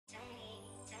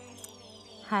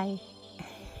Hi.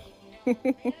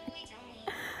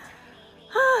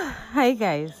 Hi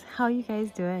guys. How you guys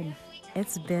doing?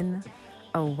 It's been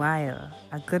a while,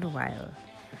 a good while.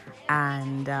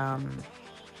 And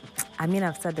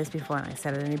I've said this before and I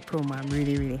said it in the promo. I'm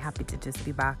really, really happy to just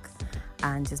be back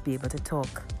and just be able to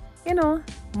talk,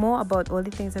 more about all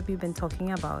the things that we've been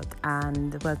talking about.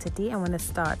 And well, today I want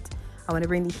to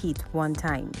bring the heat one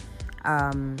time.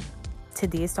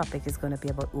 Today's topic is going to be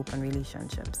about open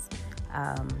relationships.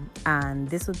 And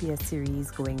this will be a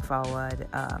series going forward.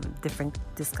 Different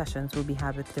discussions will be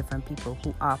had with different people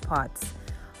who are parts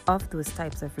of those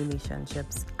types of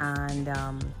relationships. And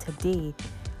today,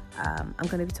 I'm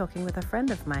going to be talking with a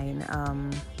friend of mine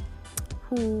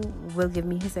who will give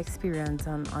me his experience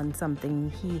on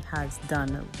something he has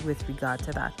done with regard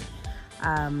to that.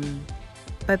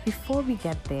 But before we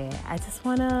get there, I just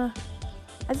want to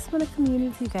communicate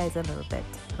with you guys a little bit,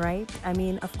 right?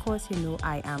 Of course,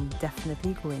 I am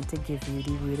definitely going to give you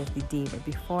the word of the day. But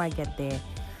before I get there,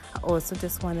 I also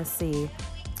just want to say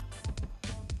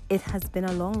it has been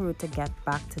a long road to get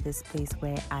back to this place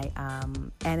where I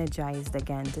am energized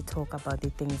again to talk about the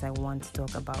things I want to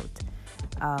talk about.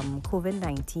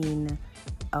 COVID-19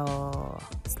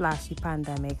 slash the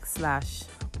pandemic slash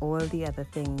all the other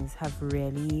things have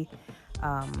really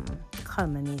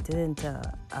culminated into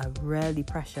a real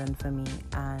depression for me.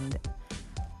 And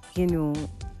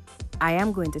I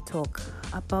am going to talk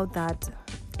about that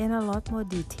in a lot more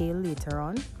detail later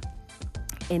on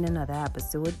in another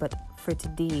episode. But for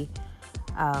today,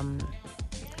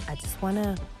 I just want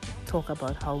to talk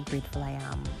about how grateful I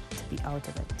am to be out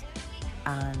of it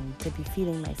and to be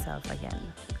feeling myself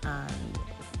again and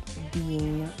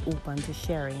being open to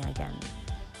sharing again.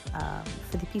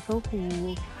 For the people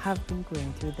who have been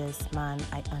going through this, man,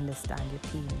 I understand your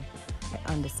pain.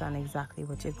 I understand exactly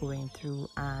what you're going through,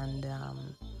 and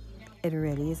it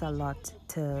really is a lot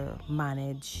to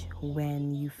manage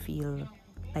when you feel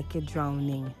like you're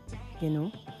drowning,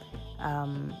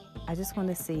 I just want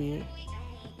to say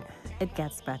it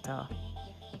gets better.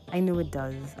 I know it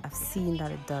does. I've seen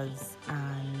that it does,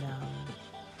 and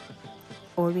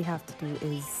all we have to do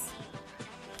is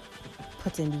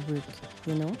put in the work,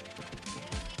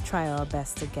 try our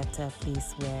best to get to a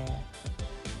place where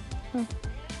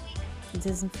it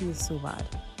doesn't feel so bad,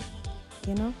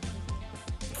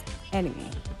 Anyway,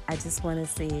 I just want to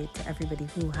say to everybody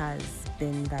who has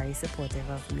been very supportive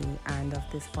of me and of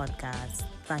this podcast,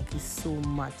 thank you so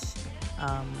much.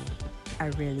 I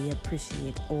really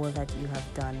appreciate all that you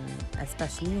have done,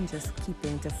 especially in just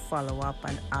keeping to follow up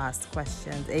and ask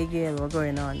questions. Hey, girl, what's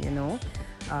going on,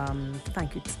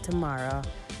 Thank you to Tamara,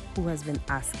 who has been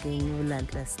asking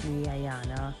relentlessly,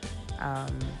 Ayana,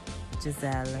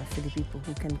 Giselle, for the people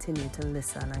who continue to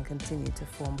listen and continue to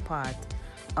form part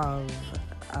of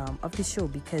the show,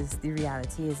 because the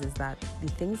reality is that the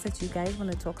things that you guys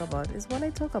want to talk about is what I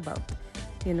talk about.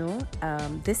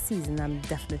 This season I'm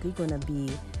definitely going to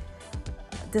be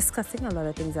discussing a lot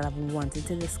of things that I've wanted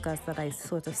to discuss that I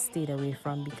sort of stayed away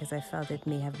from because I felt it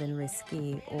may have been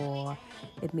risky, or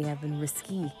it may have been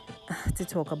risky to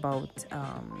talk about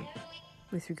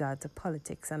with regard to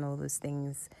politics and all those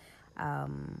things,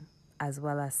 as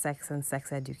well as sex and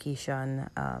sex education,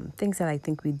 things that I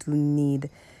think we do need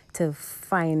to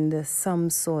find some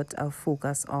sort of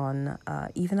focus on,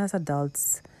 even as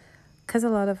adults, because a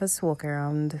lot of us walk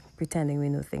around pretending we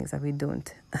know things that we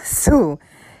don't. So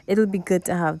it'll be good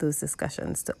to have those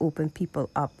discussions to open people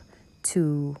up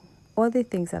to all the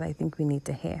things that I think we need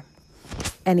to hear.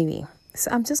 Anyway, so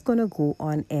I'm just going to go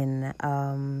on in.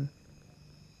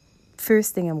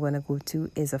 First thing I'm going to go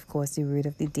to is, of course, the word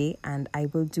of the day, and I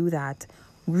will do that.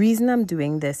 Reason I'm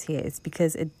doing this here is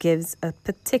because it gives a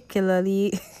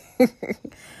particularly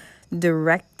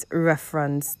direct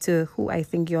reference to who I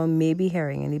think y'all may be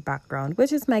hearing in the background,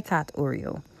 which is my cat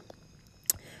Oreo.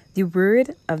 The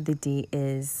word of the day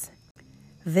is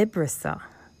vibrissa.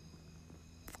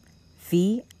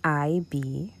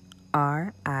 Vibrissa.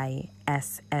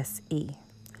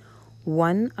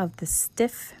 One of the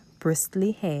stiff,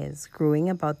 bristly hairs growing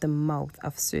about the mouth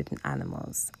of certain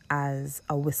animals, as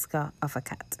a whisker of a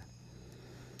cat.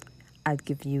 I'll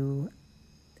give you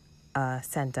a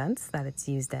sentence that it's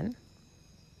used in.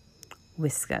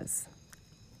 Whiskers,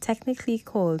 technically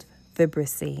called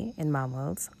vibrissae in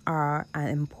mammals, are an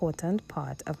important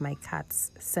part of my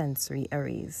cat's sensory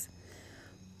arrays.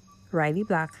 Riley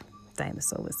Black,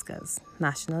 Dinosaur Whiskers.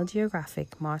 National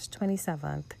Geographic, March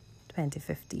 27th,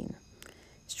 2015.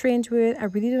 Strange word. I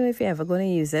really don't know if you're ever going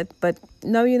to use it, but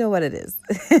now you know what it is.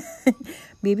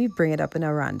 Maybe bring it up in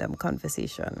a random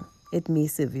conversation. It may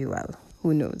serve you well.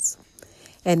 Who knows?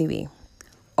 Anyway,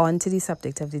 On to the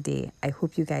subject of the day. I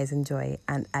hope you guys enjoy,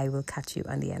 and I will catch you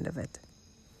on the end of it.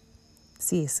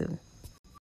 See you soon.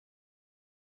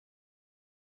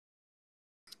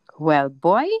 Well,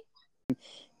 boy,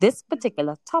 this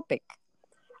particular topic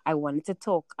I wanted to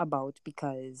talk about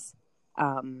because,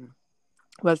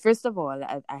 well, first of all,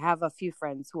 I have a few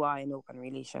friends who are in open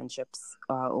relationships,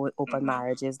 open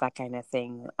marriages, that kind of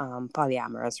thing,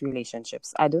 polyamorous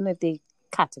relationships. I don't know if they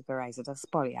categorize it as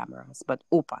polyamorous, but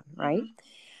open, right?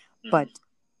 But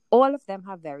all of them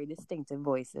have very distinctive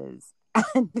voices.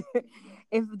 And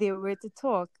if they were to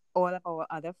talk, all of our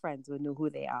other friends would know who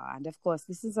they are. And of course,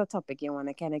 this is a topic you want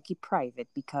to kind of keep private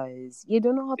because you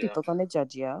don't know how people are going to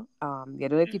judge you. You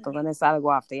don't know if people are going to start to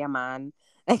go after your man.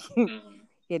 Like,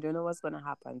 you don't know what's going to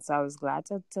happen. So I was glad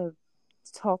to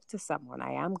talk to someone.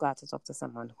 I am glad to talk to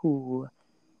someone who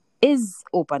is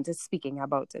open to speaking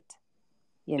about it.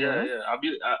 You know? Yeah.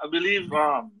 I believe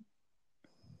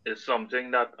it's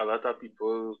something that a lot of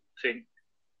people think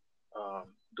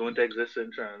don't exist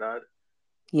in Trinidad, but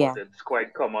Yeah. it's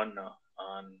quite common now.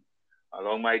 And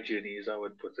along my journeys, I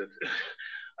would put it,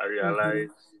 I Mm-hmm.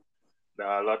 realized there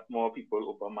are a lot more people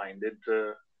open-minded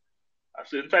to a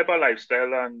certain type of lifestyle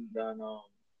than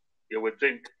you would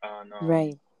think. And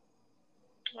Right.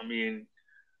 I mean,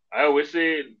 I always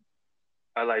say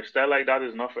a lifestyle like that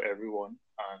is not for everyone,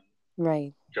 and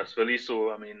Right. justly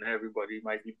so. I mean, everybody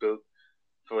might be built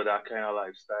for that kind of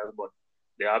lifestyle, but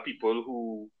there are people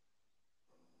who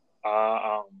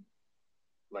are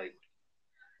like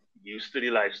used to the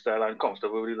lifestyle and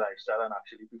comfortable with the lifestyle and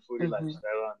actually prefer the Mm-hmm.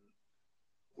 lifestyle and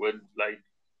would like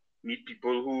meet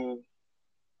people who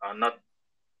are not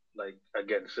like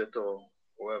against it or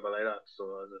whatever like that. So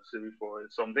as I said before,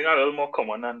 it's something a little more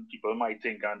common than people might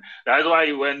think, and that's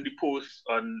why when the post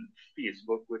on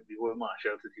Facebook with the whole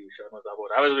Marshall situation was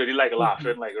about, I was really like Mm-hmm.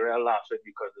 laughing, like real laughing,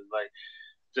 because it's like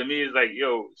to me it's like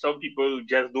yo, some people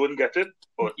just don't get it,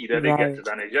 or either they get Right. it,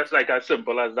 and it's just like as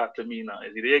simple as that to me now.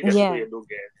 It's either you get it or Yeah. you don't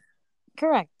get it.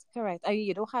 Correct. Correct. I mean,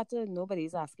 you don't have to.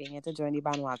 Nobody's asking you to join the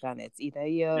bandwagon. It's either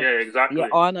Yeah, you're exactly.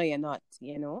 on or you're not.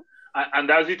 You know. And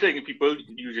that's the thing. People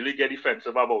usually get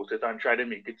defensive about it and try to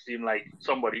make it seem like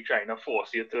somebody trying to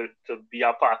force you to be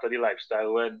a part of the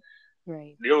lifestyle when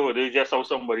Right. they just how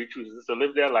somebody chooses to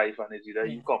live their life, and it's either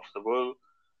you Yeah. comfortable,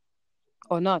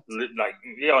 Or not. like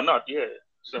yeah or not. Yeah,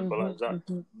 simple Mm-hmm. as that.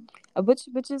 Mm-hmm.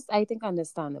 Which is, I think,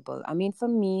 understandable. I mean, for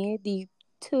me, the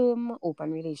term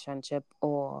open relationship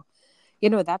or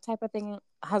that type of thing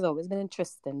has always been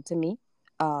interesting to me.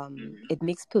 Hmm. It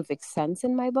makes perfect sense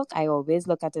in my book. I always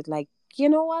look at it like, you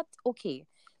know what? Okay,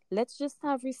 let's just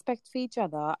have respect for each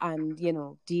other and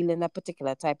deal in a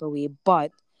particular type of way.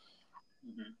 But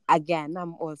Hmm. again,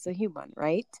 I'm also human,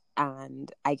 right?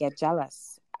 And I get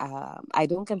jealous. I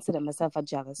don't consider myself a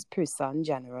jealous person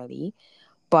generally,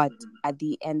 but Hmm. at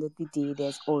the end of the day,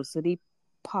 there's also the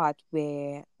part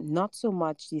where not so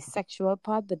much the sexual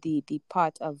part, but the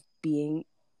part of being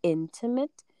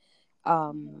intimate,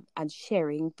 and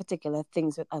sharing particular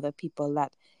things with other people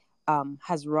that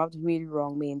has rubbed really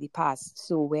wrong me in the past.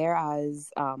 So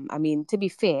whereas, I mean, to be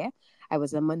fair, I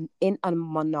was in a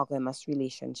monogamous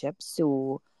relationship,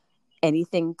 so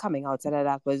anything coming outside of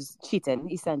that was cheating,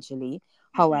 essentially.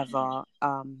 Hmm. However,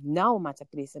 now I'm at a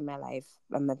place in my life,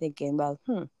 I'm thinking, well,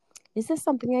 is this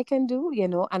something I can do?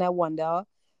 And I wonder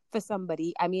for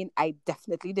somebody, I mean, I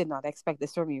definitely did not expect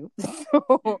this from you.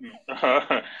 So Hmm.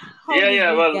 how did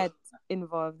Yeah. you Well, get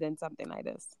involved in something like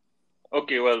this?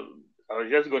 okay. Well, I was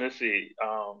just gonna say,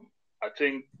 I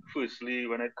think firstly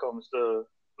when it comes to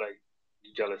like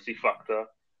the jealousy factor,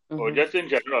 or Mm-hmm. just in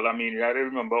general, I mean, you gotta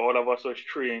remember all of us was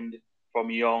trained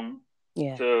from young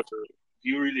Yeah. to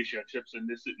view relationships in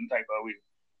this certain type of way.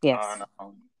 And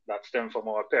Yes. that stemmed from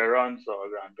our parents or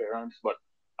grandparents. But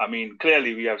I mean,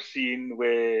 clearly we have seen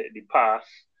where the past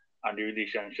and the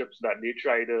relationships that they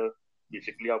try to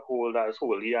basically uphold as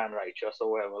holy and righteous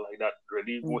or whatever like that,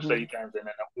 really most of Mm-hmm. the times they end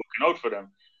up working out for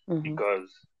them Mm-hmm. because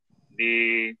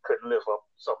they couldn't live up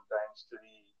sometimes to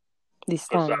the The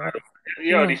facade, standard. the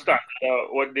Yeah. standard,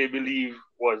 what they believe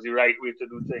was the right way to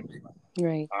do things.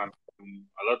 Right. And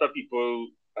a lot of people,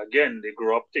 again, they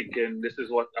grow up thinking this is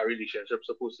what a relationship's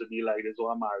supposed to be like, this is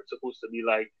what a marriage supposed to be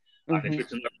like. And if Mm-hmm.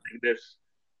 it's not like this,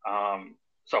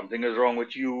 something is wrong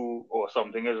with you or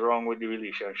something is wrong with the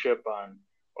relationship and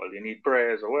or they need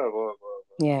prayers or whatever.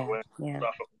 Yeah. Yeah.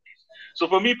 So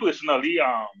for me personally,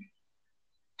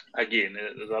 again,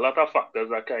 there's a lot of factors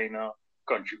that kind of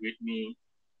contribute me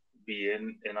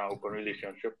being in an open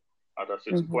relationship at a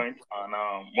certain Mm-hmm. point. And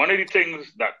one of the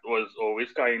things that was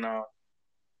always kind of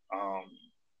um,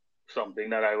 something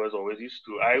that I was always used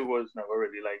to. I was never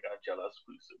really like a jealous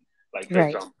person. Like for Right.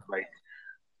 example, like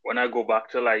when I go back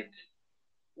to like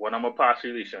one of my past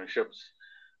relationships,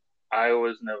 I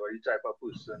was never the type of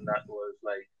person that was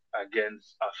like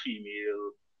against a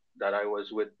female that I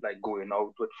was with, like going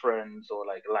out with friends or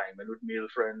like liming with male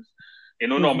friends. You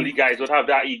know, Mm-hmm. normally guys would have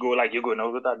that ego, like you're going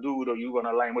out with that dude or you're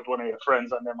gonna line with one of your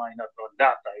friends, and then I not on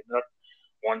that. I not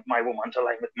want my woman to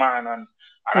line with man, and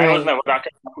I was Right. never that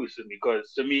kind of person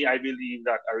because to me, I believe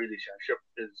that a relationship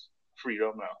is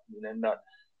freedom now, meaning that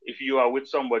if you are with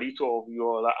somebody, two of you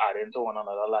all are adding to one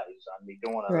another's lives and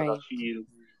making one another Right. feel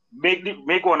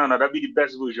make one another be the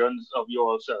best versions of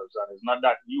yourselves, and it's not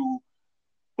that you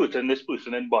putting this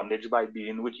person in bondage by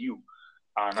being with you.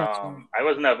 And Gotcha. I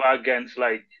was never against,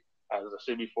 like as I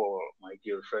said before, my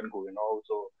girlfriend going out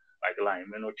or like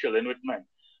liming or chilling with men.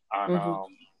 And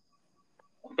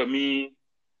Mm-hmm. for me,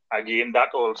 again,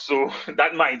 that also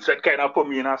that mindset kind of put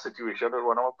me in a situation with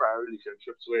one of my prior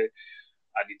relationships where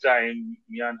at the time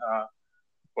me and her,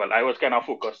 well, I was kind of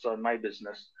focused on my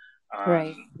business and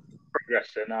Right.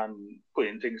 progressing and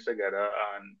putting things together,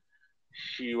 and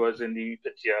she was in the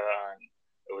picture, and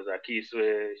it was a case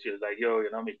where she was like, "Yo,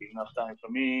 you're not making enough time for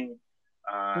me,"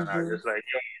 and I was Mm-hmm. just like,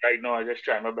 "Yo, right now I just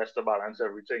try my best to balance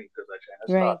everything because I trying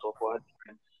to start Right. off what."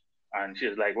 And she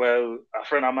was like, "Well, a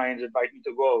friend of mine's invited me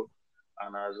to go out,"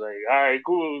 and I was like, "All right,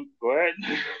 cool, go ahead."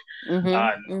 Mm-hmm.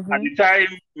 And at Mm-hmm. the time,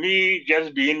 me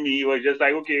just being me was just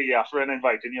like, okay, yeah, friend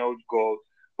inviting you out, go.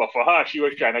 But for her, she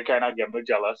was trying to kind of get me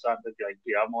jealous and to like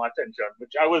pay her more attention,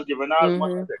 which I was giving her as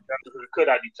much Mm-hmm. attention as I could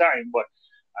at the time. But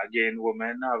again,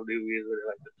 women have the ways where they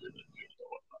like to play the game or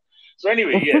whatnot. So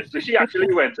anyway, yeah, so she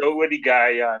actually went out with the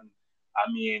guy, and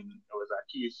I mean, it was a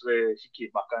case where she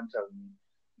came back and told me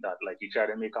that like he tried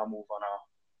to make a move on her,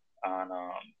 and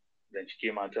then she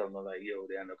came and told me like, yo,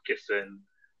 they end up kissing,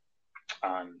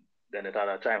 and then it had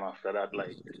a time after that,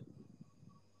 like,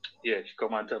 yeah, she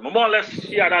come and tell me. More or less,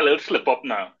 she had a little slip up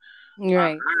now. And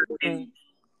Right. Right. I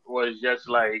was just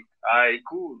like, I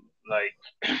cool. Like,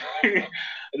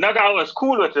 not that I was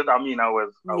cool with it. I mean, I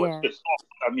was Yeah. pissed off.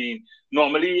 I mean,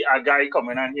 normally a guy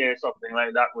coming and hear something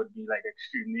like that would be like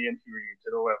extremely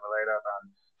infuriated or whatever like that.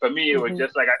 And for me, it was Mm-hmm.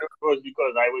 just like, I don't know, it was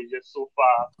because I was just so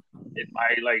far in my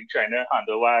like trying to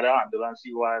handle what I had to handle and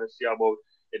see what I had to see about.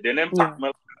 It didn't Yeah. impact me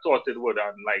like I thought it would.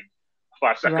 And like,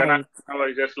 for a second, Right. I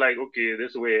was just like, okay,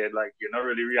 this weird. Like, you're not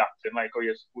really reacting like how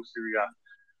you're supposed to react.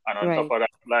 And on top Right. of that,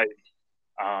 like,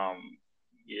 um,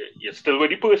 you're still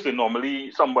with the person.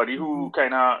 Normally, somebody Mm-hmm. who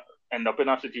kind of end up in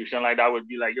a situation like that would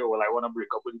be like, yo, well, I want to break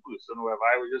up with the person, or whatever.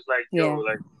 I was just like, yo, Yeah.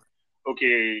 like,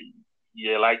 okay,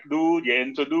 yeah, like, dude, you're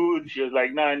into dude. She was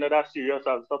like, nah, not that serious.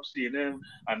 I'll stop seeing him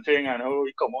and thing, and oh,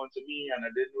 he come on to me, and I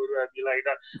didn't know that I'd be like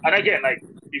that. And again, like,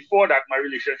 before that, my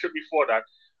relationship before that,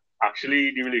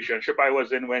 actually, the relationship I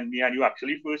was in when me and you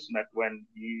actually first met, when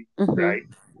we, Mm-hmm. right,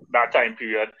 that time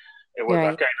period, it was a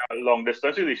Right. kind of long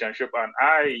distance relationship, and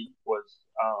I was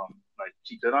like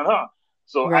cheating on her.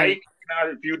 So I Right.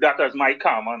 kind of viewed that as my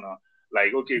karma now.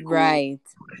 Like, okay, cool, Right.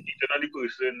 cheating on the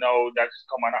person, now that's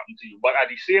come and happen to you. But at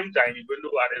the same time, even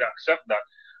though I did accept that,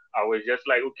 I was just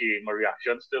like, okay, my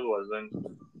reaction still wasn't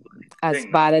As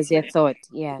thing now. bad as you thought.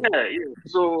 Yeah. Yeah, yeah.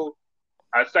 So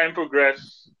as time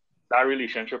progressed, that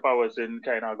relationship I was in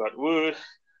kind of got worse.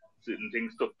 Certain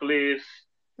things took place.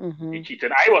 The Mm-hmm.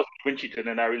 cheating, I wasn't even cheating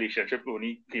in that relationship.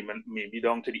 Only came in maybe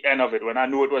down to the end of it when I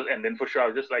knew it was ending for sure. I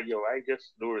was just like, yo, I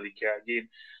just don't really care again.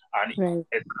 And Right.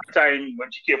 at that time,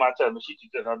 when she came and told me she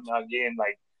cheated on me again,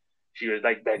 like she was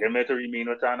like begging me to remain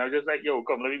with her, and I was just like, yo,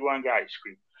 come, let me go and get ice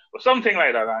cream or something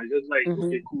like that. And I was just like, Mm-hmm.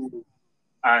 okay, cool.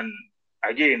 And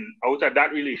again, out of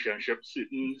that relationship,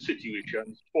 certain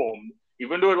situations formed.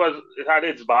 Even though it had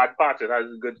its bad parts, it has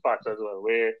its good parts as well.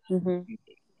 Where Mm-hmm. the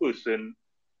person,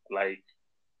 like,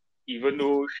 even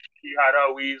though she had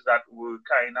her ways that were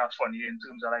kind of funny in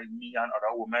terms of like me and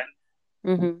other women,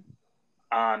 Mm-hmm.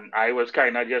 and I was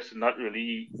kind of just not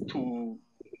really too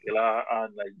popular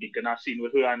and like making a scene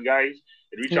with her and guys.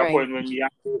 It reached a Right. point when me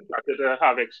and her started to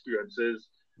have experiences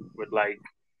with like,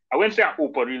 I wouldn't say an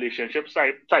open relationship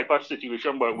type of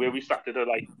situation, but where we started to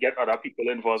like get other people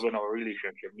involved in our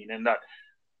relationship, meaning that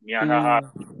me and her had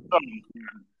Mm. some,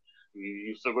 we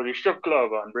used to go to the strip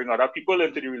club and bring other people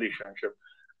into the relationship,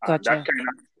 and Gotcha.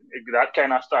 that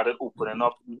kind of started opening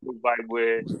up the vibe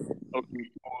where okay,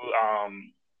 cool,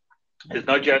 it's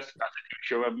not just a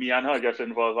situation where me and her just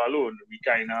involved alone. We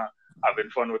kind of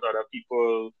having fun with other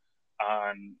people,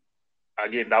 and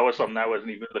again, that was something I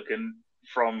wasn't even looking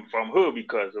from her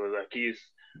because it was a case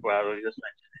where I was just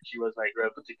mentioning she was like real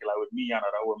particular with me and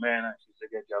other women, and she used to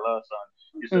get jealous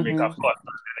and used to make Mm-hmm. up fuss.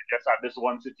 And then it just had this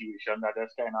one situation that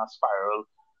just kind of spiraled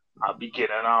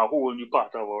beginning a whole new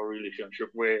part of our relationship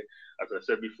where, as I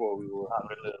said before, we were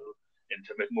having little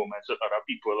intimate moments with other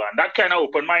people, and that kind of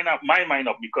opened my mind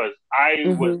up because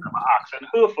I was Mm-hmm. never asking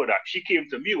her for that. She came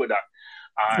to me with that,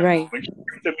 and Right. when she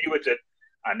came to me with it,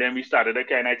 and then we started to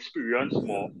kind of experience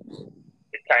more.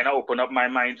 It kind of opened up my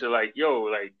mind to like, yo,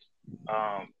 like,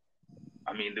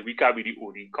 I mean, we can't be the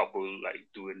only couple like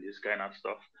doing this kind of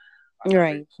stuff. And I was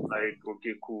Right. like,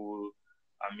 okay, cool.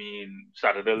 I mean,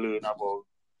 started to learn about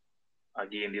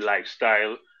again the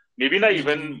lifestyle. Maybe not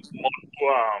even Mm-hmm.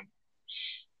 more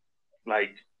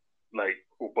like like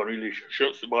open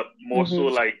relationships, but more so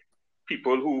Mm-hmm. like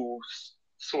people who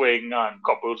swing and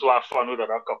couples who have fun with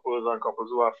other couples and couples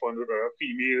who have fun with other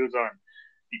females and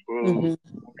people Mm-hmm.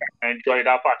 who can enjoy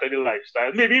that part of the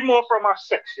lifestyle. Maybe more from a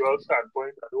sexual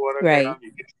standpoint. I don't want to kind Right. of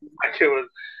make it seem like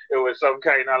it was some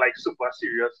kind of like super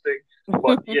serious thing.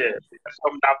 But yeah,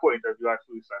 from that point of view at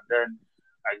first. And then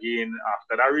again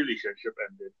after that relationship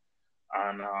ended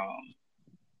and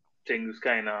things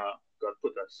kind of got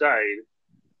put aside,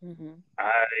 Mm-hmm.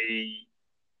 I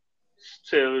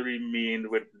still remained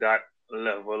with that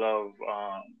level of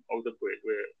how to put it,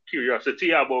 with curiosity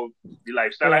about the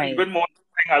lifestyle, and Right. even more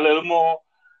a little more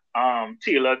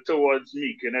tailored towards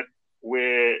making it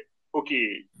where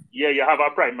okay, yeah, you have a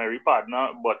primary partner,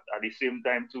 but at the same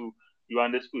time too, you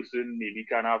and this person maybe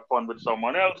can have fun with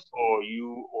someone else, or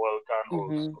you all can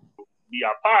Mm-hmm. also be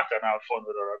apart and have fun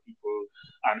with other people,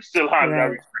 and still have that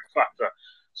Right. respect factor.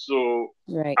 So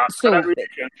Right. after that So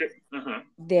relationship,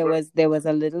 there good. was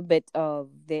a little bit of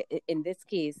in this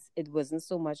case it wasn't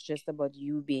so much just about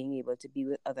you being able to be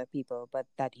with other people, but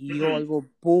that you all were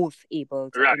both able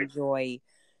to Right. enjoy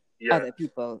Yeah. other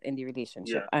people in the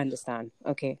relationship. Yeah. I understand.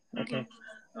 Okay. hmm Okay.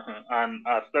 And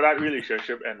after that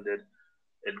relationship ended,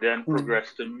 it then Mm-hmm.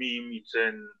 progressed to me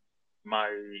meeting my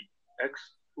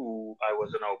ex, who I was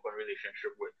in an open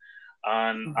relationship with.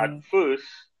 And at Mm-hmm. first,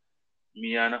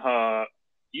 me and her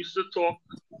used to talk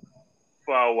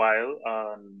for a while,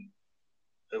 and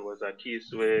it was a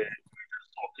case where we just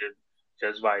talking,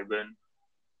 just vibing,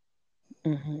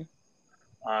 Mm-hmm.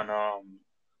 and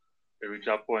it reached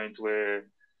a point where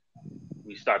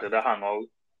we started to hang out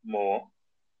more.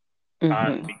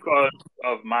 And Mm-hmm. because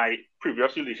of my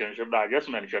previous relationship that I just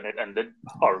mentioned, it ended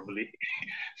horribly.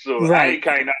 So I Right.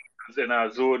 kind of was in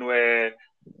a zone where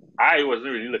I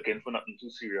wasn't really looking for nothing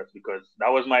too serious because that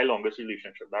was my longest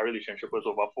relationship. That relationship was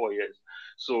over 4 years.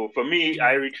 So for me,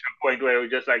 I Right. reached a point where it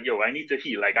was just like, yo, I need to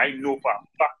heal. Like I know for a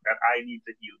fact that I need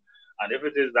to heal. And if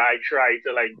it is that I try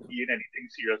to like be in anything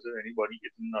serious with anybody,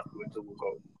 it's not going to work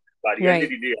out. But at the end of Right.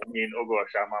 the day, I mean, oh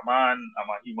gosh, I'm a man, I'm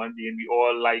a human being. We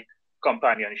all like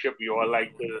companionship. We all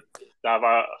like to have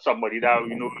somebody that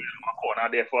we know in our corner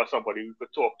there for somebody we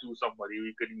could talk to, somebody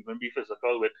we could even be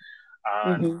physical with.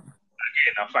 And Mm-hmm.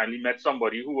 again, I finally met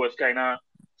somebody who was kind of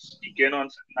speaking on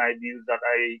certain ideas that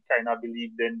I kind of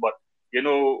believed in. But,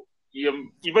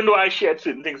 even though I shared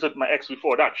certain things with my ex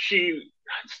before that, she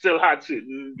still had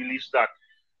certain beliefs that,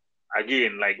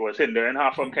 again, like was hindering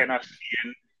her from kind of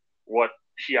seeing what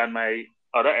she and my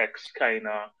other ex kind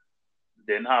of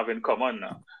didn't have in common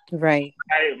now. So Right.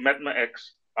 I met my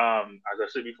ex, as I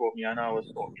said before, me and I was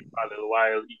talking for a little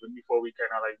while, even before we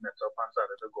kind of like met up and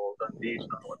started to go out on dates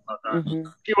and whatnot. And Mm-hmm.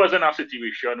 she was in a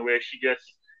situation where she just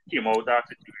came out of that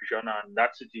situation, and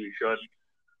that situation,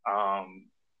 um,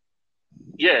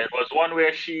 yeah, it was one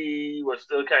where she was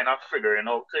still kind of figuring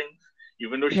out things,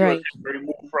 even though she was Right.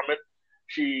 removed from it.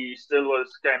 She still was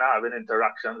kind of having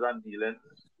interactions and dealings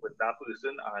with that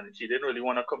person, and she didn't really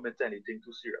want to commit to anything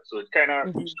too serious. So it kind of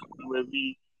reached a Mm-hmm. point where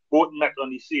we both met on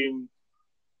the same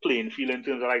playing field in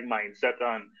terms of like mindset,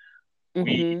 and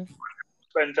we Mm-hmm.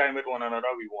 spend time with one another.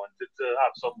 We wanted to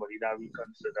have somebody that we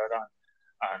considered,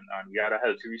 and we had a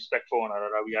healthy respect for one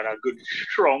another. We had a good,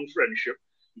 strong friendship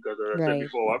because, as I said Right.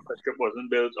 before, our friendship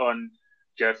wasn't built on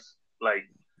just like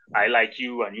I like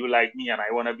you and you like me and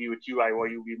I want to be with you. I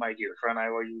want you to be my girlfriend.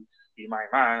 I want you to be my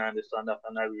man and this and that.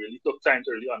 And I really took time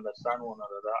to really understand one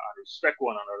another and respect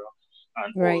one another,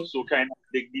 and Right. also kind of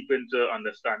dig deep into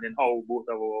understanding how both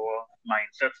of our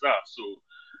mindsets are. So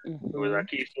it was a Mm-hmm.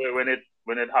 case where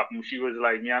when it happened, she was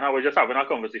like me, and I was just having a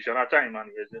conversation at the time, and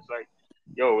we was just like,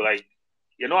 yo, like,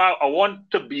 I want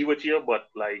to be with you, but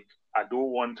like, I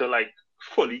don't want to like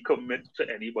fully commit to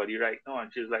anybody right now.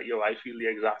 And she's like, yo, I feel the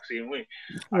exact same way.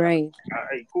 And I'm Right. like, all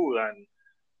right, cool. And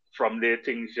from there,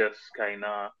 things just kind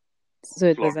of So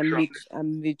it was flourished from a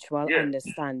mutual there. Yeah.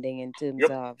 understanding in terms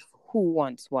Yep. of who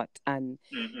wants what. And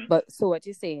hmm but so what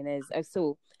you're saying is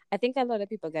so I think a lot of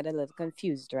people get a little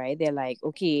confused, right? They're like,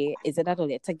 okay, is it that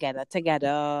only together,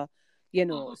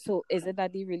 so is it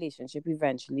that the relationship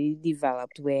eventually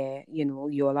developed where,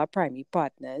 you all are primary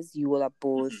partners, you all are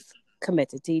both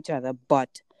committed to each other,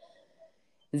 but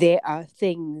there are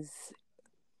things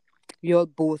you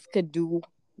both could do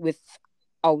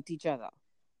without each other.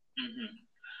 Mm-hmm.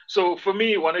 So for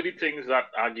me, one of the things that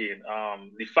again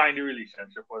defined the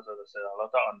relationship was, as I said, a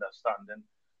lot of understanding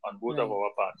on both of Right.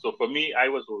 our parts. So for me, I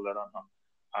was older than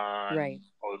her, and Right.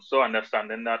 also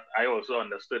understanding that I also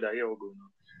understood that here we're going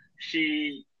on.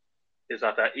 She is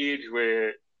at an age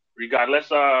where,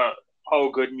 regardless of how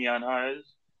good me and her is,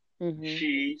 Mm-hmm.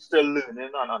 she's still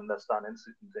learning and understanding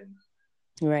certain things,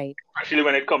 Right. especially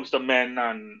when it comes to men.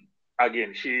 And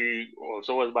again, she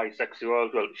also was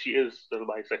bisexual. Well, she is still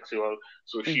bisexual,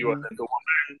 so she was Mm-hmm. into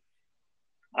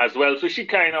as well. So she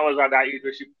kind of was at that age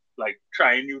where she like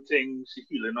trying new things, she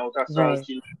feeling out herself, Right.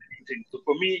 she learning new things. So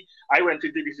for me, I went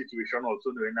into the situation also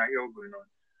knowing that you're going on.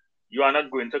 You are not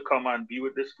going to come and be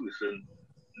with this person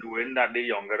knowing that they're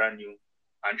younger than you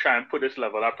and try and put this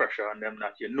level of pressure on them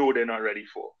that you know they're not ready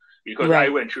for. Because I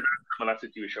Right. went through that similar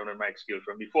situation with my ex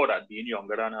girlfriend before that, being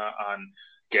younger than her and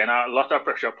getting a lot of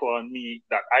pressure put on me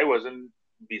that I wasn't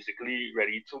basically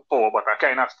ready to for, but I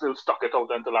kind of still stuck it out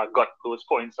until I got those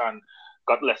points and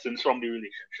got lessons from the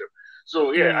relationship.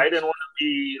 So yeah, I Right. didn't want to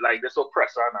be like this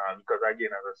oppressor now because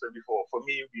again, as I said before, for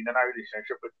me being in a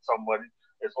relationship with somebody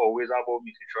is always about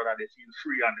making sure that they feel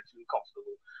free and they feel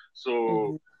comfortable. So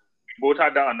Mm-hmm. we both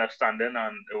had that understanding,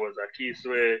 and it was a case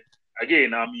where,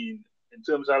 again, I mean, in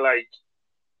terms of like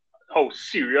how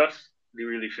serious the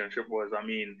relationship was, I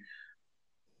mean,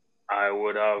 I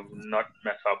would have not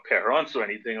met her parents or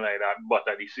anything like that, but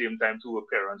at the same time, too, her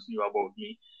parents knew about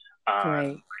me and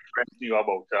Right. my friends knew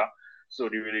about her. So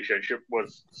the relationship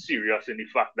was serious in the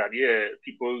fact that, yeah,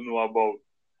 people know about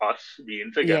us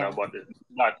being together, Yeah. but it's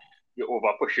not you're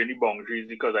over pushing the boundaries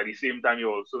because at the same time,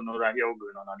 you also know that you're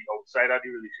going on the outside of the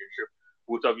relationship.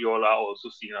 Both of you all are also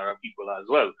seeing other people as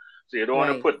well. So you don't want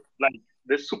to Right. put like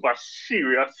this super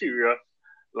serious,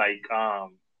 like,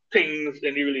 things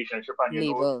in the relationship, and you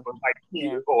know Label. people might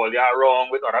feel Yeah. oh you're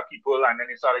wrong with other people, and then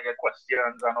you start to get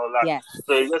questions and all that. Yes.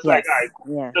 So it's just like I Yes.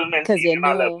 Yeah. still Because maintaining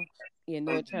a level. you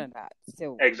know Mhm. Trinidad.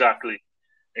 So. Exactly,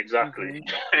 exactly.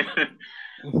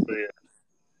 Mm-hmm. So yeah.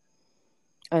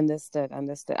 Understood.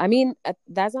 Understood. I mean,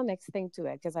 that's our next thing to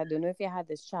it because I don't know if you had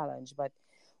this challenge, but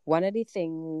one of the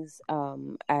things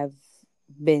I've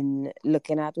been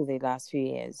looking at over the last few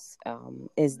years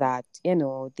is that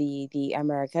the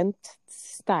American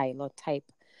style or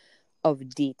type of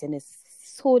dating is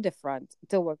so different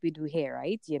to what we do here,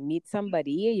 right? You meet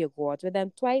somebody, you go out with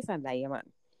them twice, and that you man.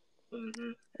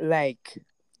 Hmm. Like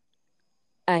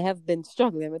I have been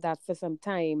struggling with that for some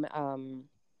time.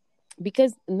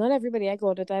 Because not everybody I go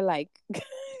out with I like.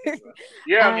 Exactly.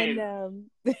 Yeah, I And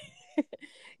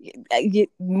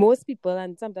mean, most people,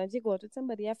 and sometimes you go out with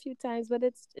somebody a few times, but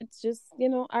it's just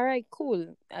all right,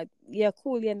 cool. You're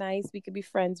cool, you're nice. We could be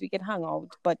friends, we could hang out,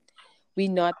 but we're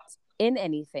not in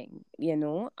anything,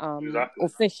 exactly.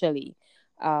 officially.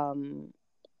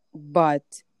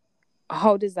 But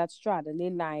how does that straddle a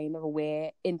line of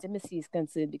where intimacy is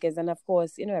concerned? Because then, of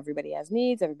course, everybody has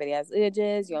needs, everybody has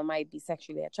urges. You all might be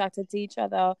sexually attracted to each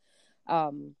other.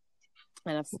 Um,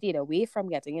 and I've stayed away from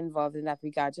getting involved in that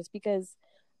regard just because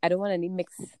I don't want any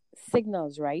mixed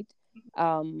signals, right?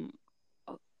 Um,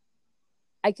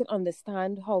 I can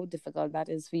understand how difficult that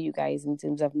is for you guys in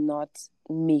terms of not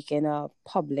making a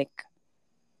public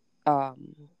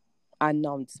um,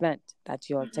 announcement that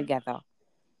you're Hmm. together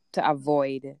to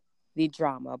avoid the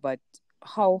drama. But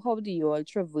how do you all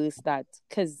traverse that?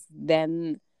 Because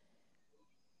then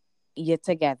you're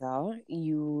together,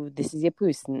 this is your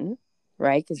person,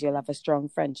 right? Because you'll have a strong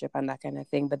friendship and that kind of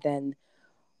thing. But then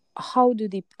how do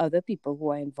the other people who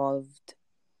are involved,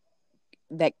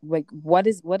 like what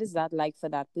is that like for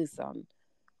that person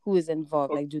who is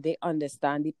involved? Like, do they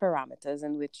understand the parameters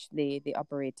in which they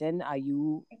operate in? Are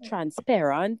you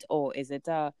transparent, or is it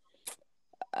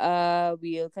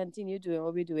we'll continue doing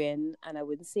what we're doing and I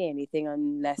wouldn't say anything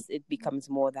unless it becomes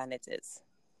more than it is?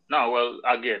 Now, well,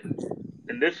 again,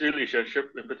 in this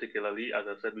relationship in particularly, as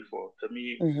I said before, to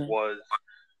me Mm-hmm. was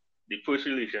the first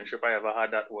relationship I ever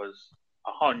had that was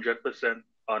 100%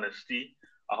 honesty,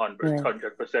 a hundred Right.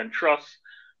 hundred percent trust.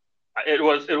 It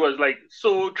was like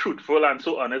so truthful and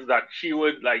so honest that she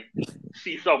would like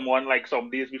see someone like some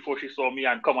days before she saw me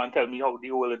and come and tell me how the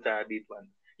whole entire date went,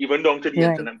 even down to the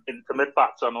Right. intimate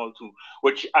parts and all too.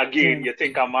 Which again, Right. you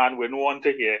think a man would want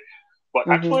to hear, but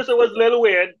at Mm-hmm. first it was a little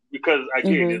weird because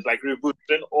again, Mm-hmm. it's like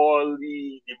reversing all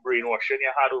the brainwashing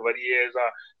you had over the years.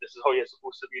 This is how you're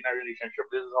supposed to be in a relationship.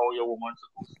 This is how your woman's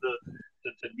supposed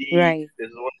to be. Right. This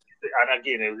is what, and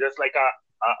again, it was just like a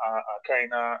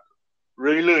kind of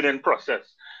really learning process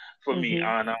for me.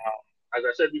 Mm-hmm. And as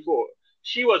I said before,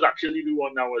 she was actually the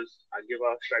one that was, I give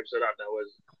her stripes for that, that was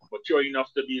mature enough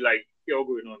to be like, yo,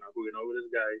 going on with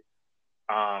this guy.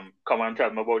 come and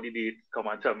tell me about the date, come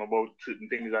and tell me about certain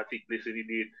things that take place in the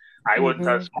date. I wasn't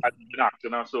Mm-hmm. as smart in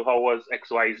asking her, so how was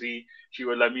XYZ? She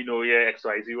would let me know, yeah,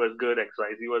 XYZ was good,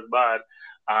 XYZ was bad.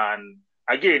 And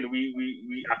again,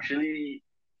 we actually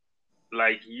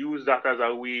like use that as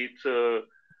a way to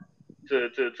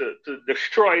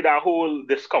destroy that whole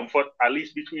discomfort, at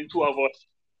least between two of us.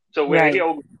 So we're Right.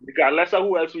 here, regardless of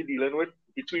who else we're dealing with,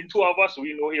 between two of us,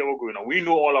 we know here we're going on. We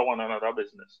know all of one another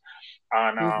business.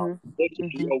 And Mm-hmm. the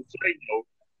Mm-hmm. outside,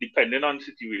 depending on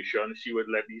situation, she would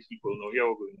let these people know here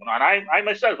we're going on. And I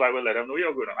myself, I will let them know here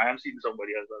we're going on. I am seeing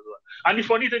somebody else as well. And the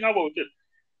funny thing about it,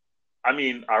 I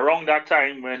mean, around that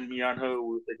time when me and her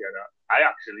were together, I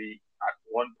actually at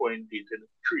one point dated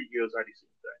 3 years at the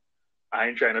same time. I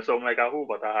ain't trying to sound like a hoe,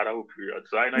 but I had a whole period,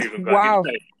 so I not even gonna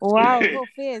give Wow. Wow. it Go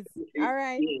fizz. All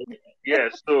right. time. Yeah,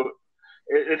 so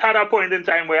it had a point in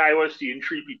time where I was seeing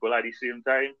three people at the same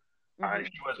time, and Mm-hmm.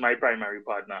 she was my primary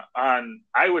partner. And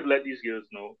I would let these girls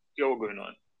know, here what's going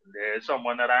on. There's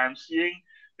someone that I am seeing,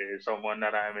 there's someone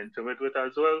that I am intimate with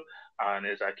as well, and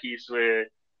it's a case where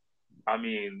I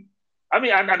mean,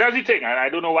 and that's the thing. And I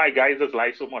don't know why guys just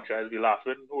lie so much. I'll be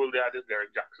laughing. Oh, they are this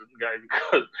Derek Jackson guy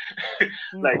because,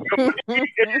 like,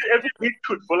 if you be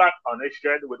truthful and honest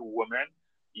right, with women,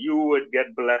 you would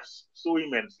get blessed so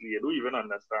immensely. You don't even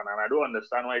understand. And I don't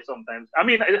understand why sometimes. I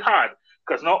mean, it's hard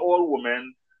because not all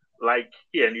women like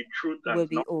hearing the truth and Will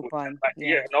be not open. like,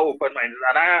 yeah, Yeah. not open minded.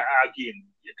 And again,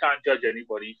 you can't judge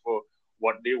anybody for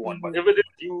what they want. But Mm-hmm. if it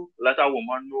is you, let a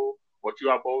woman know what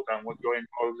you're about and what you're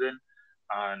involved in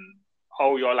and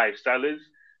how your lifestyle is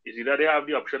either they have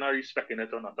the option of respecting it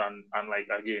or not. And like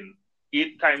again,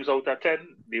 8 times out of 10,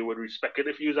 they would respect it.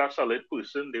 If you're a solid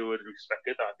person, they would respect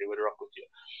it and they would rock with you.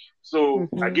 So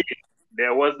Mm-hmm. again,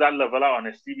 there was that level of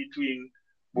honesty between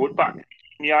both parties,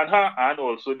 me and her, and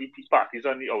also the parties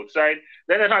on the outside.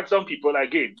 Then I had some people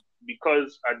again,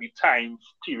 because at the time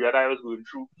period I was going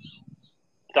through,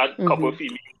 that couple Mm-hmm. of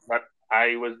females that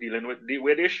I was dealing with,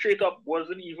 where they straight up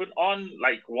wasn't even on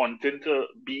like wanting to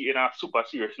be in a super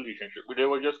serious relationship. But they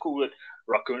were just cool with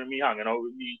rocking with me, hanging out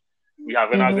with me, we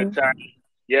having a good Mm-hmm. time.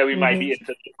 Yeah, we might be Mm-hmm.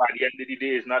 into it by the end of the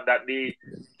day. It's not that they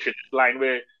shit line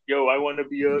where, yo, I want to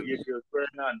be your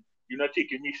girlfriend and you're not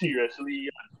taking me seriously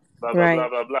and blah blah blah Right.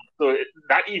 blah blah. So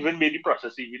that even made the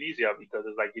process even easier because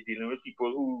it's like you're dealing with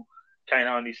people who kind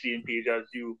of on the same page as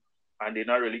you and they're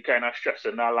not really kind of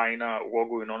stressing that line of what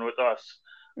going on with us.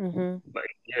 Mm-hmm.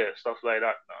 Like, yeah, stuff like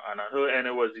that. And on her end,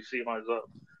 it was the same as well.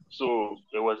 So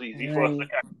it was easy for us to Right.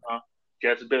 kind of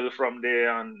just build from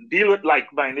there and deal with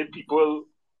like minded people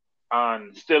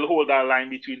and still hold that line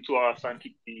between two of us and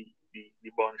keep the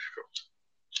bond strong.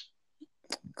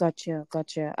 Gotcha.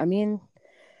 Gotcha. I mean,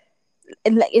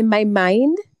 like in my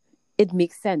mind, it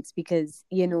makes sense because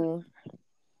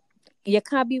you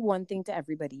can't be one thing to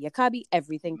everybody. You can't be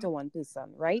everything to one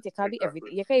person, right? You can't be Exactly.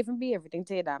 everything. You can't even be everything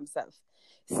to your damn self.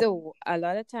 So a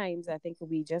lot of times, I think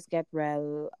we just get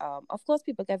real. Of course,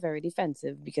 people get very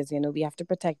defensive because we have to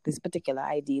protect this particular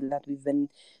ideal that we've been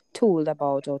told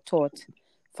about or taught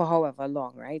for however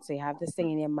long, right? So you have this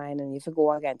thing in your mind, and if you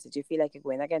go against it, you feel like you're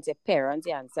going against your parents,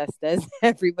 your ancestors,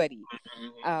 everybody.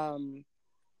 Mm-hmm. Um,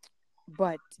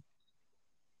 but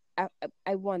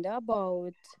I wonder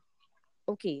about,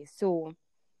 okay, so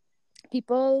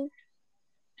people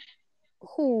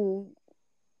who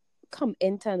come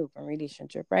into an open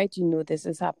relationship, right? This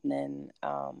is happening.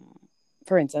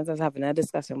 For instance, I was having a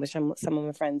discussion with some of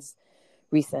my friends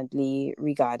recently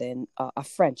regarding a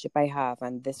friendship I have,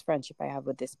 and this friendship I have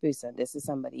with this person. This is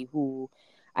somebody who,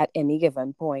 at any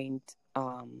given point,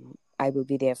 I will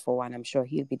be there for, and I'm sure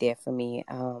he'll be there for me.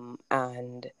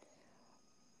 And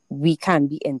we can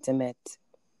be intimate,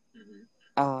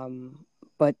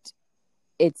 but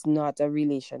it's not a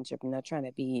relationship. I'm not trying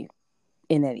to be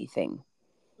in anything,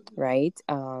 right?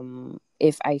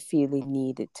 If I feel a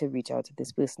need to reach out to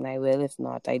this person, I will. If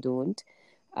not, I don't.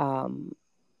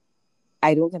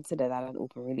 I don't consider that an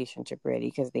open relationship really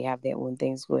because they have their own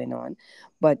things going on.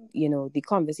 But the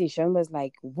conversation was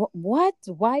like, what?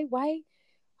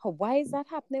 Why is that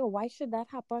happening? Or why should that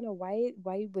happen? Or why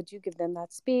would you give them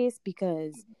that space?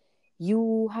 Because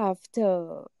you have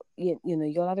to,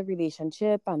 you're not a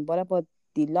relationship. And what about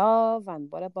the love?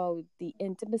 And what about the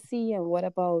intimacy? And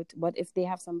what if they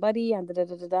have somebody? And da da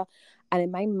da da da. And in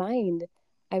my mind,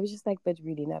 I was just like, but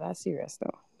really not that serious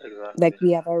though. Exactly. Like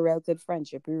we have a real good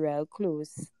friendship. We're real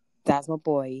close. That's my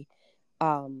boy.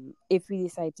 If we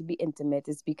decide to be intimate,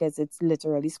 it's because it's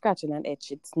literally scratching an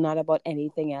itch. It's not about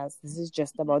anything else. This is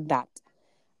just about that.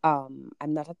 I'm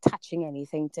not attaching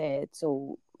anything to it,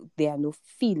 so there are no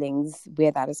feelings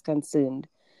where that is concerned.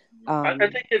 I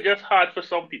think it's just hard for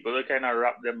some people to kind of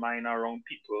wrap their mind around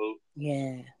people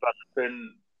Yeah.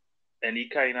 developing any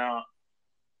kind of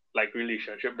like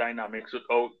relationship dynamics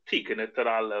without taking it to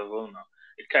that level now.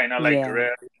 It kind of like Yeah.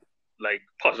 rare, like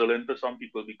puzzling for some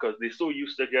people because they're so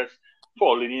used to just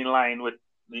falling in line with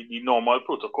the normal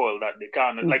protocol that they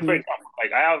can. Like for Mm-hmm. example,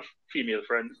 like I have female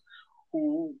friends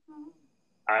who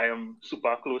I am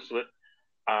super close with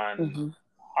and Mm-hmm.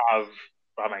 have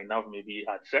I might not have maybe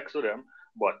had sex with them,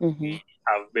 but Mm-hmm. we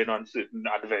have been on certain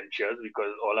adventures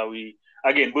because all are we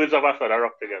again birds of a feather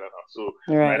rock together now. So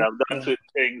we might Right. have done Yeah.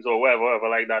 certain things or whatever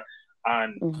like that,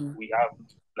 and Mm-hmm. we have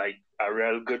like a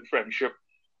real good friendship.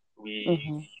 We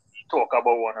Mm-hmm. talk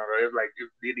about one another. If, like if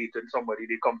they dating somebody,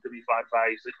 they come to me for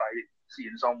advice. If I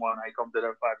seeing someone, I come to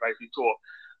them for advice. We talk,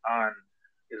 and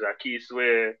it's a case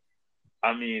where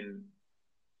I mean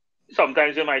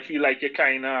sometimes you might feel like you're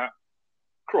kind of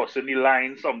crossing the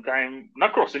line sometime,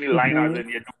 not crossing the line as Mm-hmm. in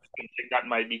you do something that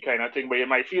might be kind of thing, but you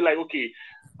might feel like, okay,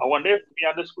 I wonder if me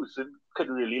and this person could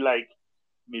really like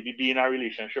maybe be in a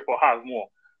relationship or have more.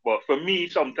 But for me,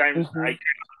 sometimes I Mm-hmm. kind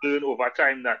of learn over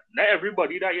time that not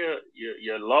everybody that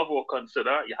you love or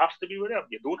consider, you have to be with them.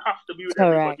 You don't have to be with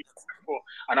everybody. Correct.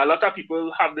 And a lot of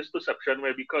people have this perception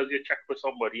where because you check for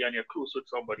somebody and you're close with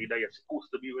somebody that you're supposed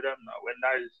to be with them now, when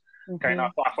that is kind Mm-hmm.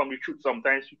 of far from the truth.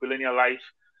 Sometimes people in your life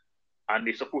and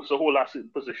they're supposed to hold a certain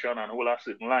position and hold a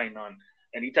certain line. And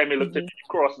anytime you look to Mm-hmm.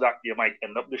 cross that, you might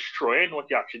end up destroying what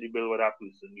you actually build with that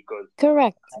person because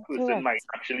Correct. that person might Correct.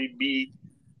 actually be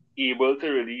able to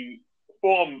really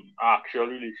form an actual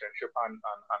relationship and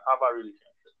have a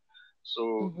relationship. So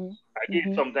Mm-hmm. again,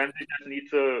 Mm-hmm. sometimes you just need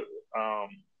to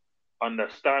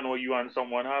understand what you and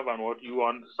someone have and what you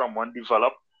want someone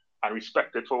develop and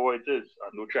respect it for what it is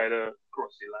and don't try to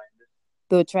cross the line.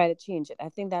 They'll try to change it. I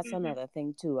think that's Mm-hmm. another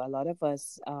thing too. A lot of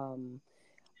us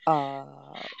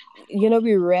uh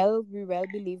we real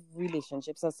believe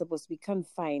relationships are supposed to be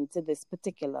confined to this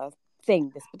particular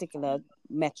thing, this particular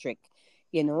metric.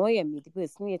 You meet the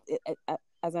person,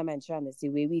 as I mentioned, it's the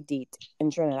way we date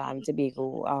in Trinidad and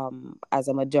Tobago, as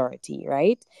a majority,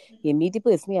 right? You meet the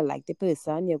person, you like the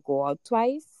person, you go out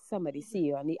twice, somebody see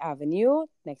you on the avenue,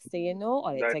 next thing you know,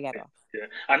 all it That's it. together, Yeah.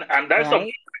 And that's right?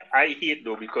 something I hate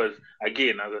though because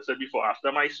again, as I said before,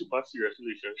 after my super serious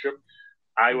relationship,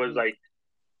 I was Mm-hmm. like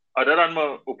other than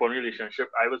my open relationship,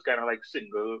 I was kind of like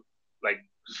single, like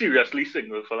seriously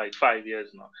single for like 5 years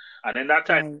now. And in that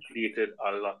time Right, I dated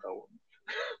a lot of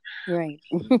right.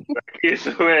 women. Case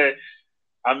where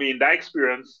I mean that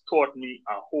experience taught me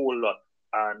a whole lot.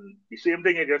 And the same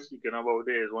thing you're just speaking about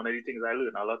there is one of the things I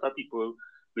learned. A lot of people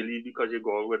believe because you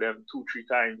go out with them two, three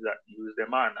times that you use their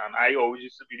man. And I always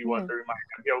used to be the one Yeah, to remind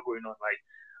them, "Yo, going on. Like,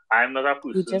 I'm not a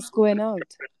you're person just who going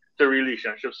out. to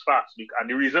relationships fast. And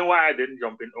the reason why I didn't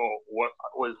jump in or what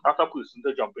was not a person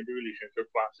to jump into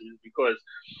relationship fast is because,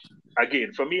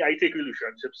 again, for me, I take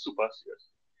relationships super serious.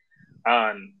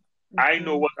 And I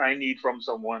know Mm-hmm. what I need from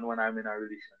someone when I'm in a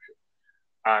relationship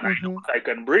and I know Mm-hmm. what I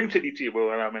can bring to the table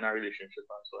when I'm in a relationship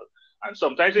as well. And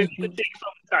sometimes it Mm-hmm. takes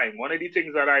some time. One of the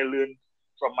things that I learned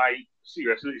from my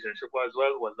serious relationship as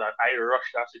well was that I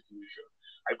rushed that situation.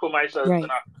 I put myself in Right.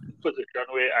 a position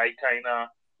where I kind of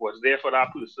was there for that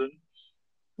person,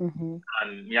 Mm-hmm.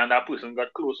 and me and that person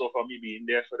got closer for me being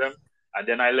there for them. And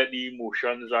then I let the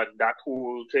emotions and that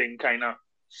whole thing kind of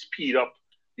speed up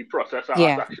the process of us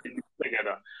Yeah. actually being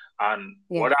together. And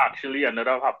Yeah. what actually ended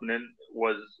up happening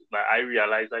was that I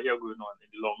realized that here going on in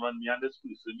the long run, me and this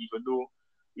person, even though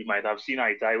we might have seen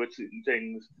eye to eye with certain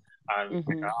things and we might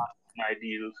Mm-hmm. have had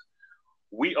ideals,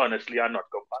 we honestly are not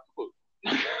compatible.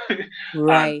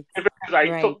 And Right. because I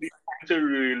Right. took the time to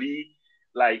really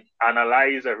like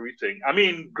analyze everything. I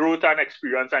mean, growth and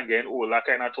experience and getting older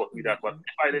kind of taught me that. But Mm-hmm.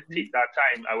 if I didn't Mm-hmm. take that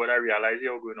time, I would have realized,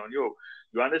 yo, going on, yo,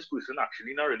 you and this person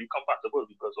actually not really compatible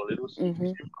because all they don't speak the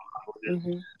Mm-hmm. same languages.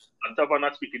 Mm-hmm. On top of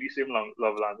not speaking the same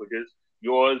love languages,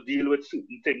 you all deal with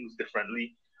certain things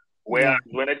differently. Whereas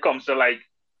Yeah. when it comes to like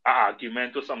an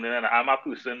argument or something, and I'm a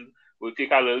person will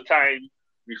take a little time,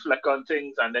 reflect on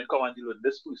things, and then come and deal with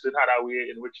this person had a way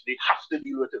in which they have to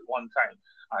deal with it one time.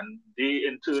 And they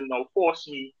in turn now force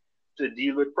me to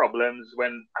deal with problems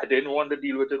when I didn't want to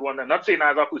deal with it one time. Not saying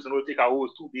as a person will take a whole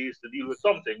 2 days to deal with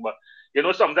something, but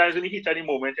sometimes in the heat of the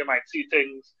moment you might see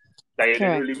things that you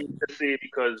didn't really Correct. mean to say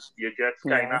because you just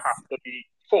kind of Yes. have to be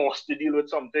forced to deal with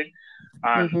something.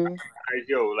 And Mm-hmm. as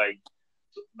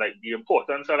like the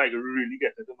importance of like really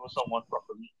getting to know someone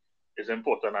properly is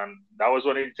important. And that was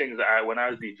one of the things that when I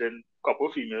was dating a couple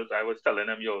of females, I was telling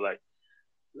them, yo, like,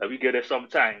 let me get it some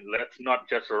time. Let's not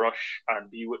just rush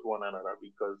and be with one another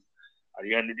because at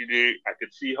the end of the day, I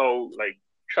could see how like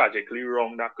tragically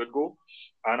wrong that could go.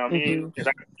 And I mean, Mm-hmm.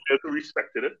 that girl who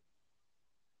respected it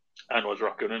and was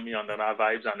rocking with me under our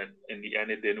vibes, and in the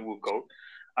end, it didn't work out.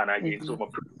 And again, so Mm-hmm. my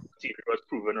theory was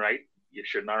proven right. You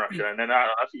should not rush it. And then I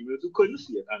females who couldn't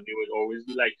see it, and they would always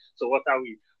be like, "So what are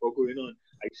we? What going on?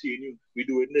 I see you. We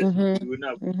doing this. We Mm-hmm. doing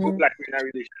that. We look Mm-hmm. like we're in a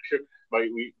relationship, but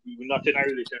we're not in a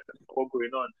relationship. What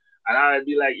going on?" And I'd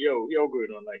be like, "Yo,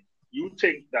 going on? Like, you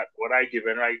think that what I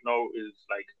given right now is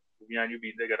like me and you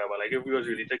being together, but like if we was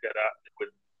really together, it would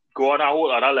go on a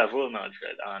whole other level now,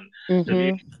 shit." And to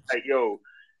me, Mm-hmm. like,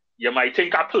 you might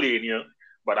think I'm playing you,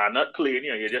 but I'm not playing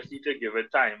you. You just need to give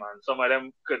it time. And some of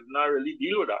them could not really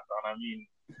deal with that. And I mean,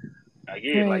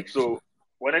 again, Right. like, so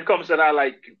when it comes to that,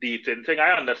 like, dating thing,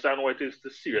 I understand what it is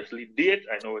to seriously date.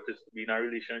 I know what it is to be in a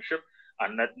relationship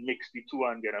and not mix the two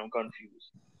and get them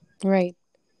confused. Right.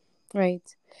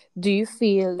 Right. Do you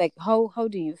feel like how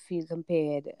do you feel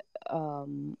compared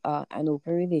an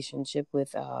open relationship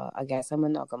with I guess a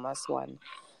monogamous one?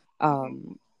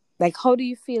 Mm-hmm. Like how do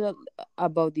you feel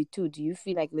about the two? Do you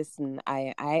feel like, listen,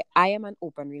 I am an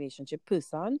open relationship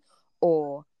person,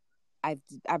 or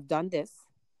I've done this,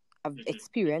 I've Mm-hmm.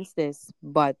 experienced this,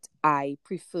 but I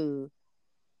prefer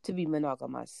to be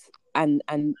monogamous, and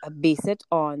base it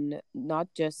on not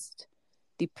just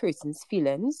the person's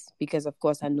feelings, because of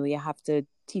course I know you have to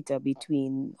teeter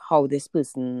between how the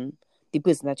person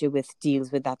that you're with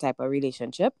deals with that type of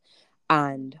relationship,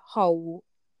 and how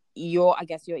I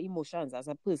guess your emotions as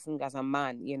a person, as a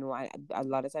man, a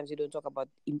lot of times you don't talk about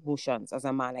emotions as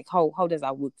a man. Like how does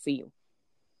that work for you?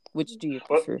 Which do you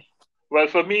Well, prefer? well,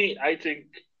 for me, I think,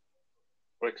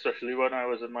 especially when I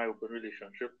was in my open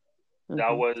relationship, that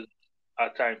Mm-hmm. was a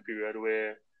time period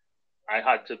where I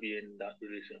had to be in that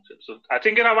relationship. So I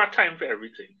think it have a time for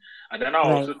everything. And then I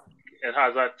Right. also think it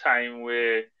has a time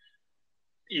where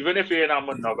even if you're in a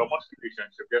monogamous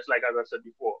relationship, just like as I said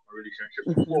before, a relationship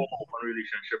before Mm-hmm. my open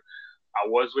relationship, I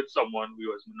was with someone we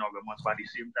was monogamous, but at the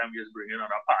same time we was bringing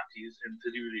other parties into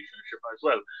the relationship as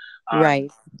well. And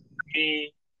Right.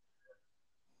 me,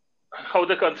 how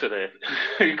to consider it?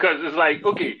 Because it's like,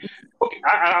 okay,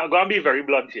 I'm gonna be very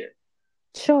blunt here.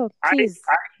 Sure, I, please.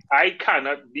 I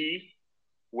cannot be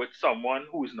with someone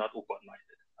who is not open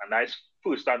minded. And that's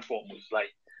first and foremost.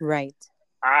 Like, Right.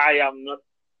 I am not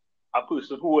a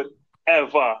person who would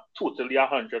ever totally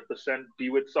 100% be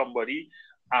with somebody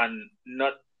and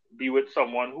not be with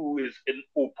someone who is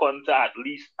open to at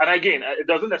least. And again, it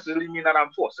doesn't necessarily mean that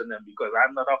I'm forcing them, because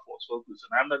I'm not a forceful person.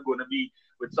 I'm not going to be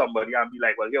with somebody and be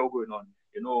like, well, yeah, what's going on?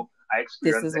 I This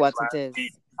experienced is X, what Y, it and Z,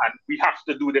 is. and we have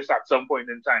to do this at some point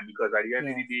in time, because at the end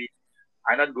of Yeah. the day,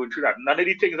 I'm not going through that. None of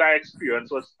the things I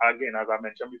experienced was, again, as I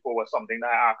mentioned before, was something that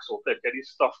I asked for. The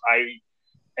stuff I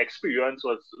experience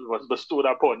was bestowed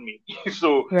upon me.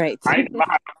 So Right. I never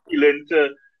had a feeling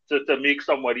to make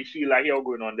somebody feel like you're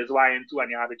going on this why into and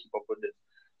you have to keep up with this.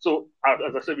 So as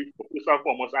I said before, first and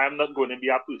foremost, I'm not going to be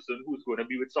a person who's going to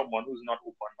be with someone who's not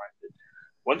open minded.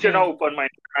 Once you're not Right. open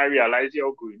minded, I realize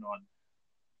you're going on.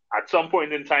 At some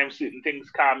point in time, certain things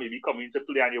can maybe come into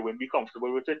play and you won't be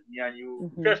comfortable with it. Me and you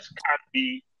Mm-hmm. just can't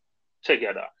be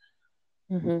together.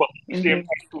 Mm-hmm. But at the same Mm-hmm.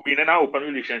 time, to being in an open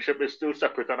relationship is still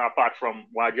separate and apart from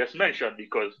what I just mentioned,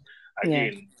 because Yeah.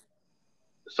 again,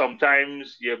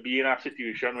 sometimes you'll be in a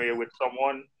situation where you're with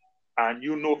someone and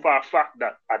you know for a fact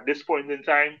that at this point in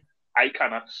time, I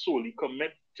cannot solely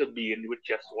commit to being with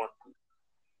just one person.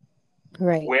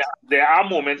 Right. Where there are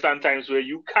moments and times where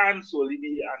you can solely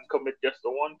be and commit just to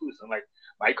one person. Like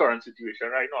my current situation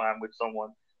right now, I'm with someone,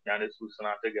 me and this person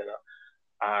are together.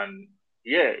 And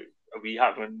yeah, we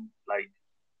haven't like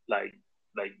like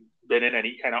been in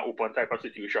any kind of open type of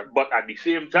situation. But at the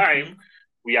same Mm-hmm. time,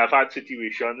 we have had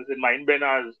situations in mind been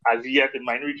as yet in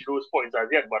mind reach those points as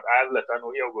yet, but I've let her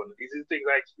know here going. These are things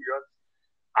I experienced.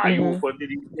 Are you Mm-hmm. open to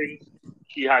these things?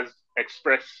 She has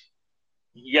expressed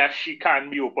yes, she can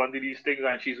be open to these things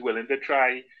and she's willing to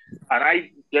try. And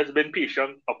I just been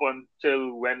patient up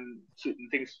until when certain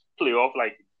things play off.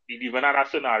 Like even at a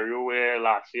scenario where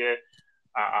last year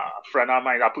a friend of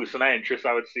mine, a person of interest,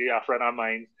 I would say, a friend of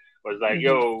mine was like, Mm-hmm.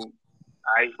 yo,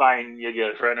 I find your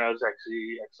girlfriend is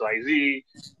actually XYZ.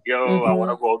 Yo, I want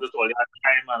Mm-hmm. to go out with all your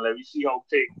time and let me see how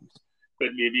things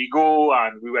could maybe go.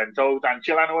 And we went out and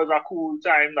chill, and it was a cool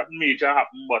time. Nothing major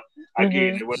happened. But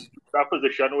again, it Mm-hmm. was a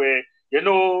position where,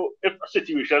 if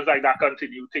situations like that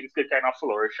continue, things could kind of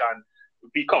flourish and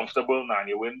be comfortable now.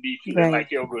 You wouldn't be feeling Right.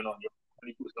 like you're going on your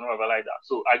only person or whatever like that.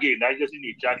 So again, that's just the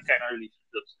nature of the kind of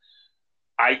relationships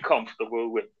I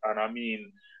comfortable with. And I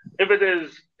mean, if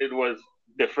it was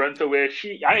different to where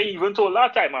I even told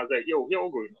last time, I was like, yo, here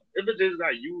we going on. If it is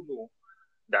that you know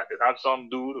that it have some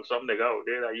dude or some nigga out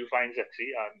there that you find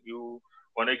sexy and you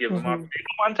want to give him a break,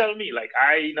 come and tell me. Like,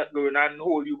 I not going and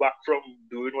hold you back from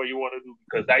doing what you want to do,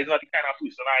 because that is not the kind of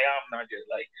person I am, Nadia.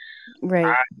 Like,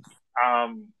 Right. I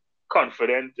am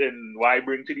confident in what I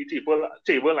bring to the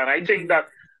table, and I think that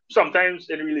sometimes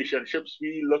in relationships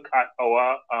we look at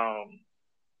our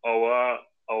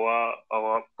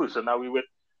our person that we with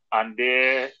and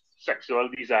their sexual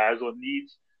desires or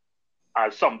needs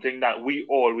as something that we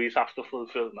always have to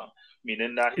fulfill now.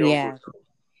 Meaning that here Yeah. goes.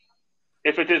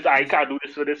 If it is I can't do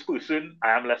this for this person,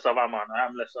 I am less of a man, I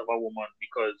am less of a woman,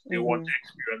 because they want to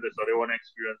experience this or they want to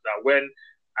experience that. When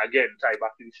again, tie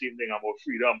back to the same thing about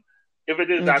freedom. If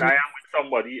it is that I am with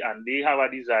somebody and they have a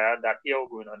desire that here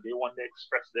going on, they want to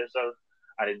express themselves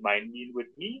and it might mean with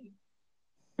me,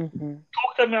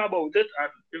 talk to me about it,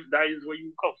 and if that is what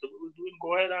you're comfortable with doing,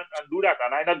 go ahead and do that.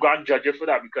 And I not going to judge you for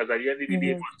that, because at the end of the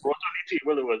day, it was brought on the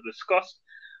table, it was discussed,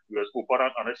 we was open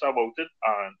and honest about it,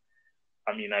 and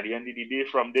I mean, at the end of the day,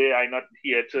 from there, I'm not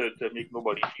here to make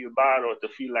nobody feel bad or to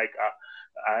feel like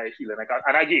I feel like.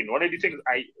 And again, one of the things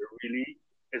I really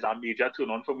is a major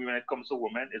turn on for me when it comes to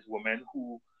women is women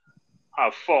who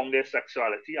have found their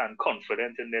sexuality and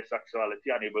confident in their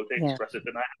sexuality and able to express it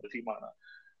in a healthy manner.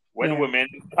 When women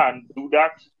can do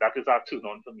that, that is a turn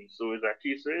on for me. So it's a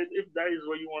case if that is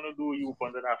what you want to do, you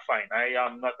open to that, fine. I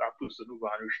am not a person who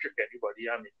going to restrict anybody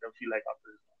and make them feel like a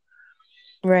person.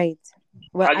 Right.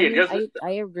 Well, again,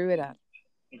 I agree with that.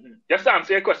 Just to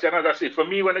answer your question, as I say, for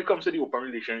me, when it comes to the open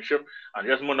relationship and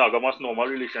just monogamous normal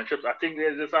relationships, I think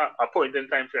there's just a point in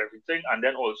time for everything, and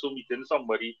then also meeting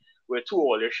somebody where two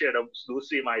all you share those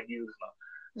same ideals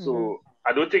now. So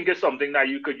I don't think it's something that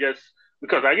you could just,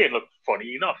 because again, look,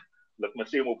 funny enough, look, my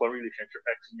same open relationship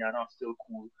ex and are still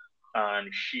cool, and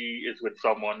she is with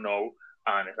someone now,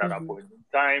 and it's at a point in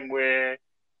time where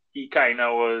he kind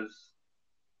of was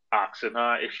asking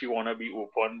her if she want to be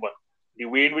open, but the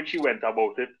way in which she went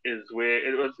about it is where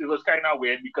it was kind of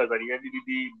weird, because at the end of the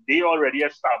day, they already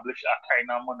established a kind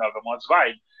of monogamous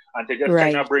vibe, and to just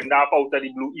kind of bring that out of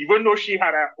the blue, even though she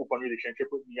had an open relationship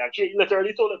with me, and she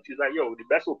literally told him, she's like, yo, the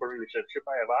best open relationship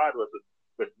I ever had was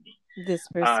with me. This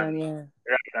person,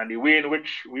 and the way in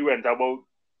which we went about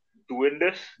doing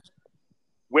this,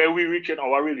 where we reach in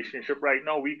our relationship right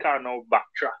now, we can now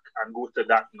backtrack and go to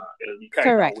that now. It'll be kind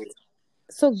of weird.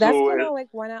 So that's kind of like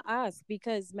when I ask,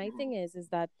 because my thing is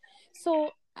that,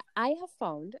 so I have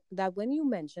found that when you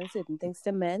mention certain things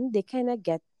to men, they kind of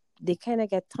get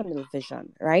tunnel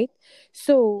vision, right?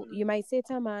 So you might say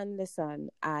to a man, listen,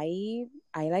 I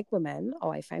like women,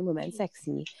 or I find women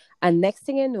sexy, and next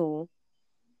thing you know,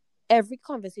 every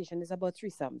conversation is about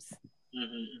threesomes,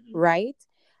 right?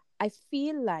 I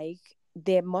feel like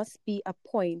there must be a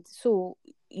point. So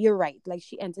you're right, like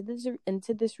she entered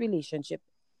into this relationship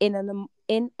in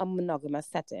a monogamous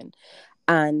setting,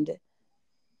 and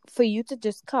for you to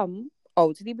just come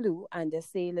out of the blue and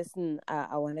just say, listen,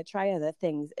 I want to try other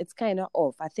things, it's kind of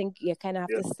off. I think you kind of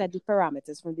have to set the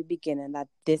parameters from the beginning that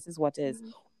this is what is,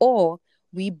 or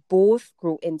we both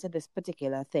grow into this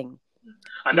particular thing.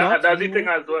 And that's the thing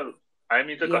as well. I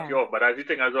mean to cut you off, but that's the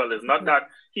thing as well. It's not that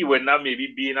he would not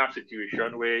maybe be in a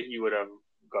situation where he would have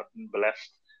gotten blessed,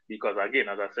 because again,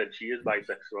 as I said, she is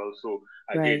bisexual. So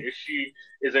again, if she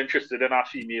is interested in a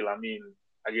female, I mean,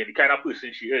 again, the kind of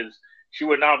person she is, she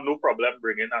would have no problem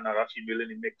bringing another female in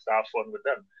the mix to have fun with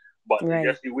them. But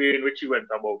just the way in which she went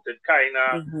about it, kind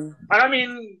of, and I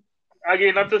mean,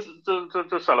 again, not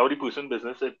to sell out the person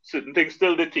business, certain things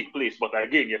still did take place, but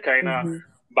again, you kind of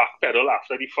backpedal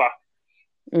after the fact.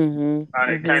 And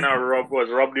it kind of was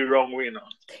rubbed the wrong way now.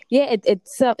 Yeah,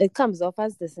 it comes off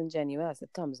as disingenuous.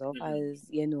 It comes off as,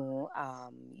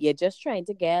 you're just trying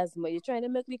to guess, you're trying to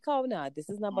make me cow now. This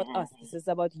is not about us. This is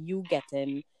about you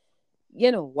getting,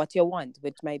 what you want,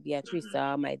 which might be a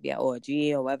threesome, might be an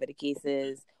orgy, or whatever the case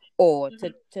is, or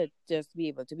to just be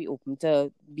able to be open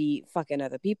to be fucking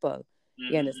other people.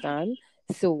 You understand?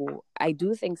 So I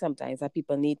do think sometimes that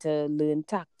people need to learn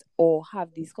tact or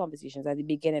have these conversations at the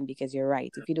beginning, because you're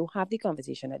right. If you don't have the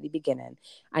conversation at the beginning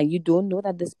and you don't know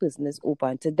that this person is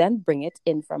open, to then bring it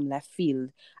in from left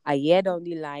field a year down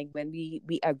the line when we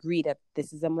agree that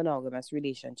this is a monogamous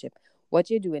relationship, what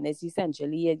you're doing is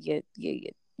essentially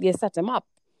you set them up,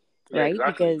 right?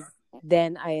 Exactly. Because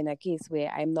then I in a case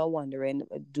where I'm not wondering,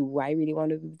 do I really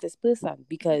want to be with this person?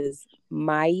 Because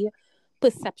my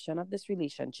perception of this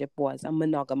relationship was a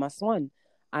monogamous one,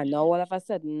 and now all of a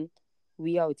sudden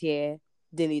we out here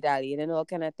dilly-dallying and all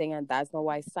kind of thing, and that's not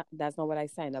what I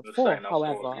signed up for.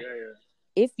 However,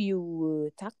 if you were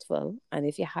tactful and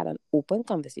if you had an open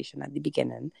conversation at the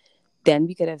beginning, then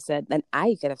we could have said, and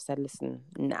I could have said, listen,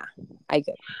 nah, I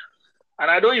good.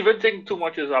 And I don't even think too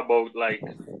much is about like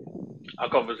a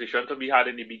conversation to be had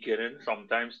in the beginning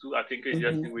sometimes too. I think it's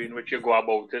just the way in which you go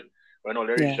about it when all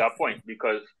you reach Yeah. that point.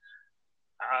 Because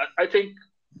I think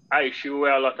I issue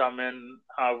where a lot of men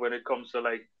have when it comes to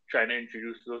like trying to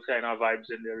introduce those kind of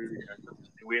vibes in their relationships.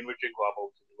 The way in which you go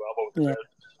about it. You go about it Yeah. well.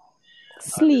 And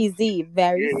Sleazy,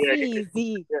 very yeah, yeah,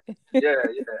 sleazy. yeah.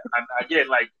 And again,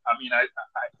 like I mean, I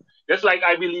just like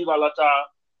I believe a lot of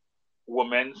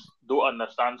women don't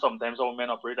understand sometimes how men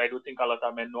operate. I do think a lot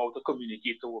of men know how to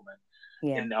communicate to women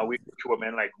Yeah. in a way which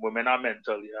women like women are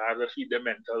mental. You have to feed them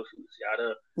mental foods. You have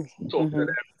to talk to Mm-hmm.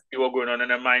 them, see what's going on in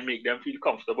their mind, make them feel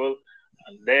comfortable.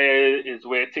 And there is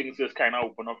where things just kind of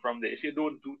open up from there. If you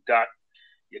don't do that,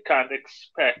 you can't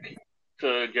expect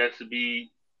to just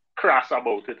be crass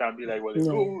about it and be like, well, you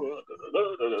Yeah. know,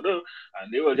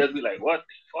 and they will just be like, what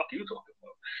the fuck are you talking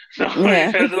about? So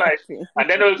it's Yeah. just like, Exactly. and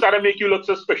then they'll start to make you look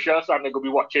suspicious and they'll be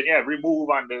watching your every move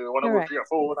and they want to go through your Correct.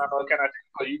 phone and all kind of things.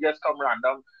 Because you just come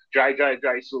random, dry.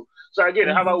 So again,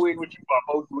 I have a Mm-hmm. way in which you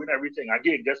go about doing everything.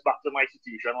 Again, just back to my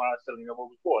situation what I was telling you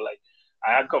about before. Like,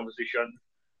 I had conversations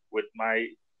with my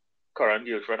current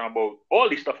girlfriend about all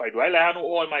the stuff I do. I let her know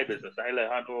all my business. I let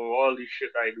her know all the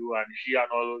shit I do, and she and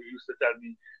all used to tell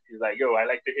me, she's like, "Yo, I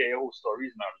like to hear your whole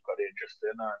stories now because they're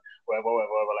interesting and whatever."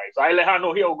 Like, so I let her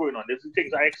know here what's going on. These are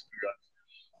things I experience,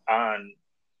 and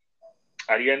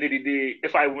at the end of the day,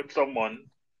 if I with someone,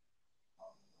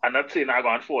 I'm not saying I'm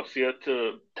gonna force you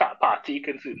to partake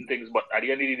in certain things, but at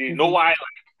the end of the day, know Mm-hmm. why I like,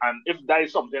 and if that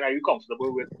is something that you're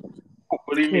comfortable with,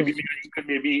 hopefully True. maybe you could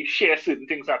maybe share certain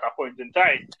things at a point in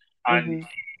time, and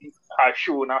Mm-hmm. has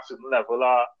shown a certain level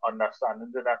of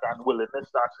understanding to that and willingness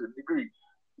to a certain degree.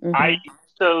 I Mm-hmm.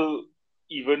 still,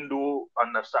 even though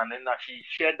understanding that she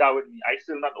shared that with me, I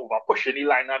still not over pushing the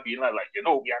line and being like, you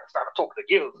know, we had to start to talk to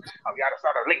girls and we had to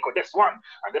start to link with this one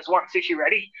and this one say she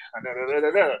ready and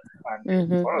and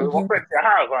Mm-hmm. what Mm-hmm. friends you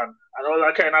have and all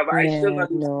that kind of. I still Yeah.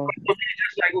 not. No. But for me, it's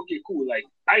just like okay, cool. Like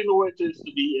I know what it is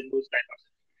to be in those kind of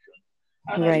situations,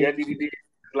 and at the Right. end of the day,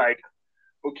 it's like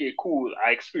okay, cool.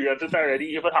 I experienced it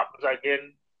already. If it happens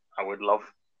again, I would love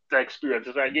to experience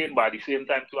it again. But at the same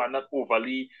time, too, I'm not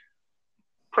overly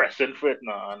pressing for it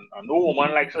now. And no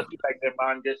woman likes to feel like their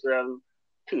man just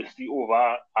thirsty over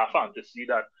a fantasy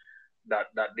that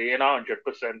they ain't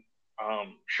 100%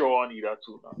 sure on either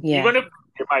too now. Yeah. Even if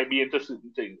they might be into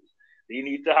certain things, they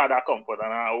need to have that comfort.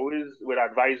 And I always would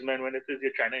advise men when it is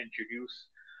you're trying to introduce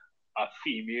a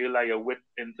female like a wit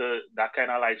into that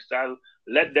kind of lifestyle,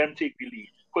 let them take the lead.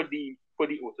 Put the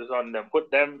onus on them.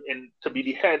 Put them in to be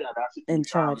the head of that In situation.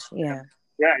 charge. Yeah.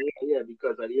 Yeah.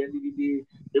 Because at the end of the day,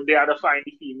 if they are to find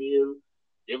the female,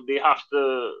 if they have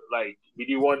to like be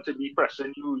the one to be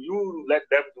pressing you, you let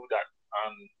them do that.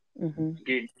 And Mm-hmm.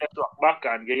 again, get talk back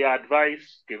and get your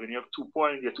advice, giving your 2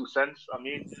 points, your 2 cents. I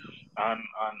mean,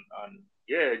 and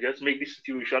yeah, just make the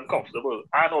situation comfortable.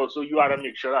 And also, you gotta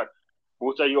make sure that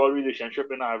both of your relationship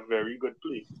in a very good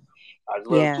place as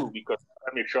well Yeah. too, because you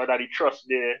gotta make sure that the trust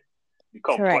there, the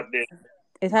comfort Correct. there,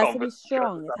 It the has to be conversation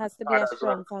strong. is It at the has to be start a as well.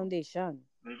 strong foundation.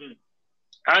 hmm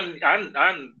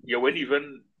and you won't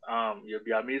even you'll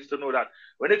be amazed to know that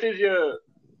when it is you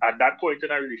at that point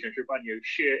in a relationship and you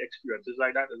share experiences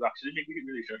like that, it actually make the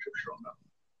relationship stronger.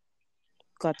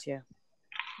 Gotcha.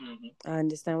 hmm I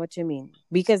understand what you mean.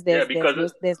 Because Yeah, there's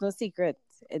because no secret.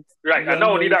 It's right, you and all not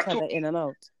know only each that too, other in and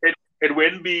out. it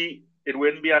wouldn't be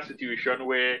a situation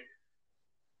where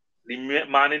the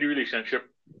man in the relationship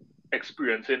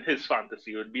experiencing his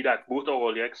fantasy. It would be that both of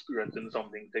all you're experiencing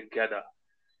something together,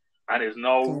 and it's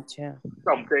now Gotcha.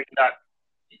 something that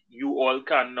you all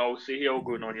can now say, "Here, what's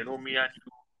going on? You know, me and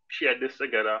you share this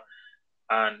together,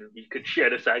 and we could share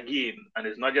this again." And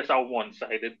it's not just a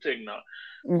one-sided thing now,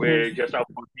 where Mm-hmm. it's just about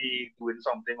me doing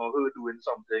something or her doing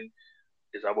something.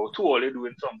 It's about two all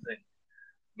doing something.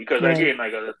 Because Right. again,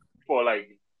 like for like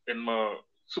in my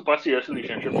super serious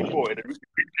relationship before, it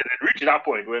reached that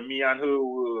point where me and her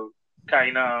were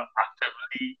kind of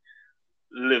actively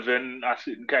living a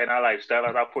certain kind of lifestyle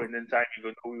at that point in time,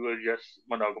 even though we were just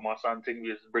monogamous and thing, we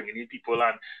was bringing in people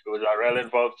and it was a real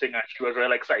involved thing and she was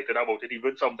real excited about it,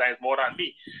 even sometimes more than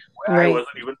me, where I Right.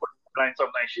 wasn't even pushing in line,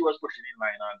 sometimes she was pushing in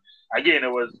line. And again,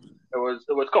 it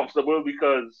was comfortable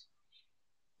because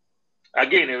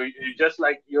again, it just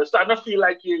like you're starting to feel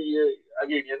like you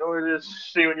again, you know, it is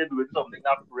say when you're doing something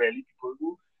that rarely people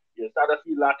do, you start to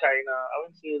feel that kind of, I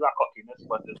wouldn't say it's a cockiness,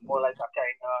 but it's more like a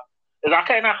kind of, it's a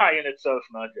kind of high in itself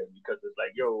now, Jen, because it's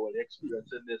like, yo, well, they're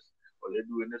experiencing this, or they're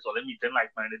doing this, or they're meeting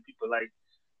like-minded people like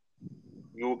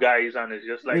you guys, and it's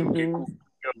just like, okay, Mm-hmm. cool,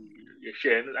 you're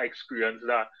sharing an experience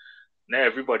that not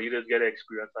everybody does get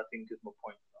experience, I think is my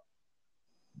point.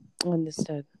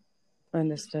 Understood. Mm-hmm.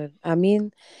 Understood. I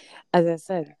mean, as I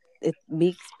said. it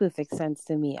makes perfect sense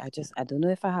to me. I don't know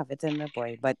if I have it in my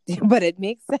boy, but but it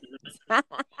makes sense.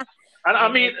 And I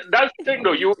You mean, know? that's the thing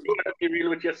though. You have to be real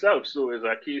with yourself. So it's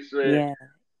a case where Yeah.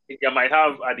 you might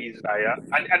have a desire,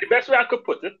 and the best way I could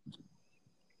put it,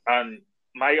 and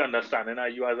my understanding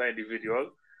of you as an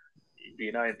individual,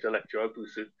 being an intellectual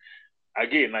person,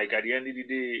 again, like at the end of the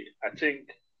day, I think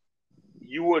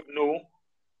you would know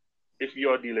if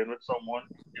you're dealing with someone,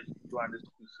 if you and this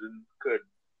person could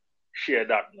share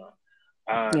that now.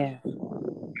 And Yeah.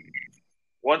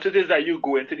 once it is that you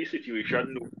go into the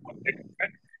situation, know what to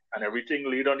expect, and everything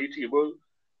laid on the table,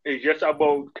 it's just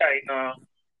about kind of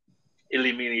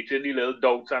eliminating the little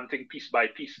doubts and thing piece by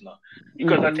piece now.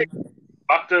 Because I think Mm-hmm.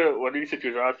 after one of the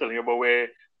situations I was telling you about where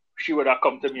she would have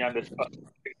come to me and discussed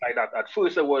things like that. At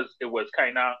first it was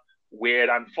kind of weird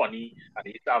and funny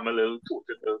and it I'm a little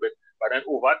tilted a little bit. But then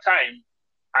over time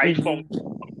I found Mm-hmm.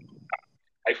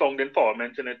 I found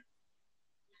empowerment in it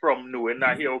from knowing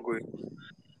that here going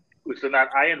person that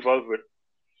I involved with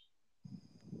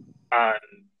and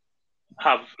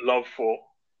have love for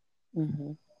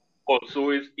Mm-hmm. also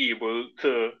is able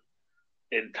to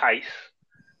entice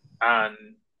and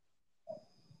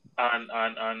and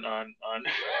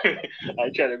I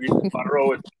try to be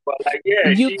raw, but like yeah,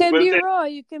 You she can able be to raw.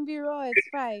 You can be raw. It's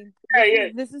fine. yeah yeah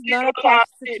This is she not able a to posh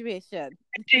she, situation.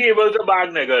 she able to bag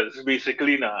niggas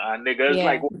basically now, and niggas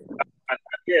like Yeah.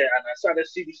 yeah, and I started to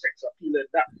see the sex appeal in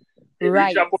that. It reached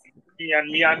Right. a point me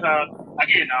and her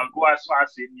again. I'll go as far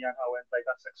as saying me and her went like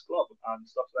a sex club and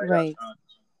stuff like that. Right.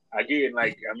 Again,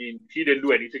 like I mean, she didn't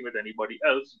do anything with anybody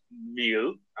else,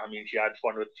 male. I mean, she had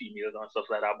fun with females and stuff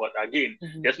like that. But again,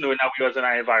 Mm-hmm. just knowing that we was in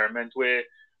an environment where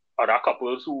other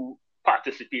couples who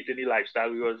participate in the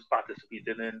lifestyle we was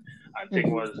participating in, and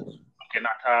thing was Mm-hmm. looking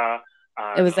at her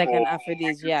It and was like oh, an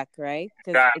aphrodisiac, right?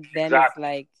 Because that then it's exactly,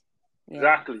 like, yeah.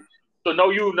 exactly. So now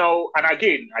you know, and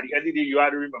again, at the end of the day, you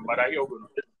have to remember that you're going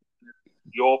to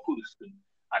your person,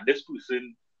 and this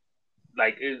person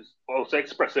like is also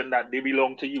expressing that they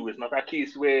belong to you. It's not a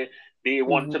case where they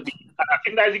want to Mm-hmm. be. And I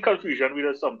think that's the confusion we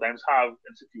just sometimes have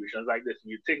in situations like this.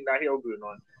 You think that here going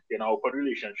on in an open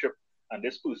relationship, and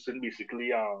this person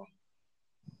basically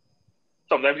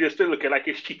sometimes you're still looking like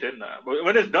it's cheating now. But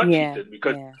when it's not Yeah. cheating,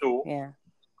 because Yeah. you know, Yeah.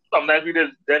 sometimes we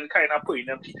just then kind of putting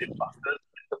them cheating factors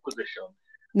into position.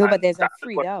 No, but And there's a that is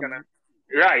what kind of freedom.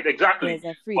 right, exactly. There's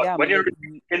a But freedom. when you're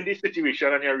in this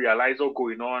situation and you realize what's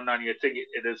going on and you think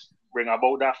it is bring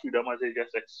about that freedom as they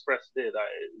just expressed there, that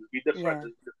it be different. Yeah.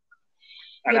 It's different.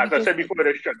 And Yeah, as I because said before,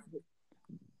 the strength,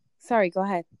 sorry, go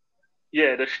ahead.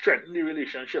 yeah, the strength in the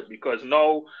relationship because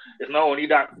now it's not only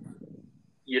that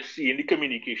you're seeing the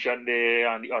communication there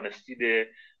and the honesty there,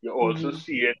 you're also Mm-hmm.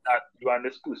 seeing that you and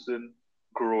this person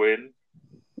growing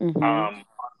Mm-hmm. on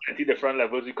plenty different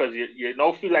levels because you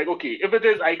now feel like okay, if it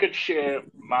is I could share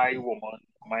my woman,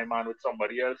 my man with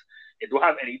somebody else, it don't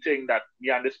have anything that me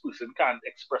and this person can't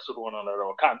express with one another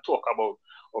or can't talk about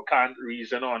or can't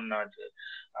reason on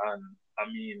and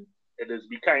I mean it is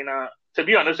be kinda to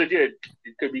be honest with you,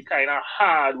 it could be kinda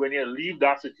hard when you leave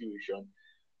that situation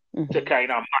to Mm-hmm.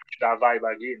 kinda match that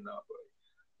vibe again now,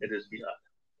 but it is be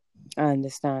hard. I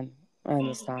understand. I Mm-hmm.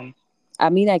 understand. I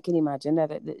mean, I can imagine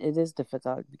that it is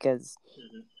difficult because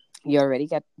Mm-hmm. you already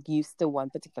get used to one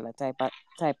particular type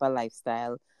of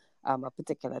lifestyle, a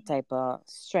particular type of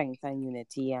strength and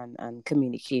unity and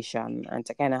communication, and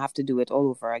to kind of have to do it all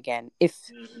over again.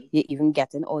 If Mm-hmm. you even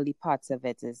getting all the parts of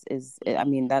it is I Mm-hmm.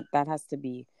 mean that has to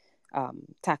be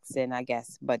taxing, I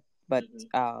guess. But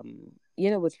Mm-hmm.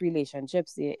 with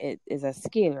relationships, it is a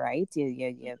scale, right?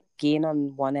 You gain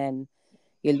on one end,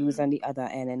 you lose Mm-hmm. on the other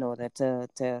end in order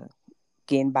to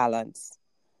gain balance.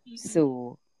 Mm-hmm.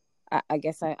 So I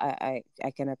guess I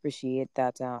can appreciate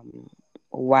that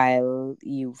while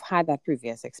you've had that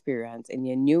previous experience, in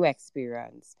your new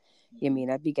experience, you may Mm-hmm.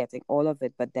 not be getting all of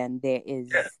it, but then there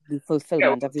Yeah, is the yeah,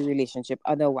 fulfillment of the relationship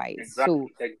otherwise. So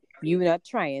exactly, exactly, you're not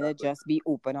trying to exactly. just be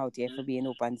open out here for Mm-hmm. being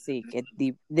open sake. Mm-hmm.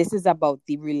 This is about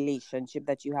the relationship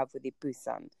that you have with the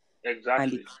person. And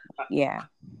Exactly. yeah.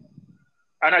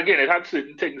 And again, it had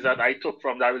certain things that I took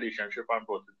from that relationship and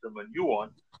brought it to my new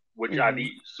one, which are Mm-hmm.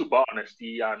 the super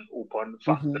honesty and open Mm-hmm.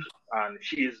 factors. And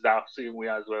she is that same way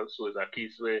as well. So it's a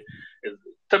case where,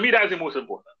 to me, that's the most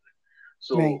important.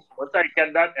 Right. So once I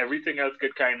get that, everything else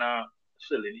get kind of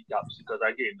fill in the gaps. Because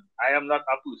again, I am not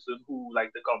a person who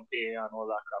like to compare and all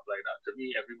that crap like that. To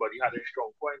me, everybody had a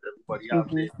strong point. Everybody have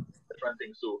Mm-hmm. their different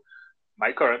things. So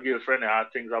my current girlfriend, I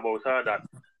had things about her that,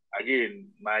 again,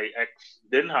 my ex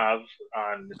didn't have,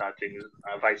 and that thing is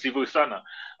vice versa. Now.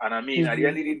 And I mean, at the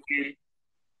end of Mm-hmm. the day,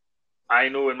 I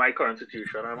know in my current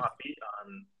situation, I'm happy,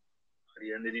 and at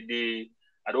the end of the day,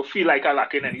 I don't feel like I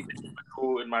lacking anything.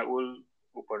 So in my old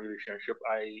open relationship,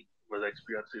 I was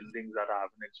experiencing things that I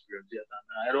haven't experienced yet,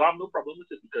 and I don't have no problem with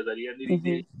it because at the end of the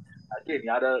day, Mm-hmm. again, you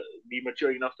gotta be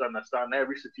mature enough to understand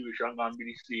every situation gonna be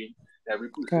the same. Every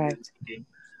person is Correct. the same,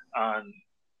 and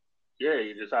yeah,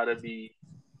 you just gotta be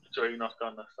mature enough to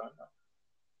understand that.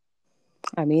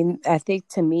 I mean, I think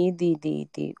to me,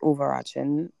 the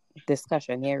overarching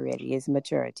discussion here really is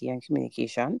maturity and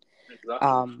communication,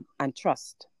 Exactly. and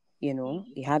trust. Hmm.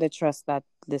 You had to trust that,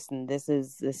 listen, this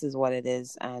is what it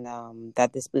is, and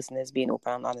that this person is being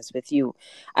open and honest with you.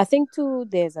 I think too,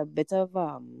 there's a bit of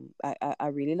I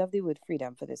really love the word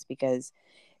freedom for this, because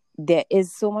there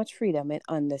is so much freedom in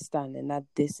understanding that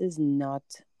this is not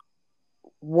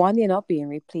one, you're not being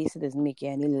replaced. It doesn't make you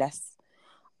any less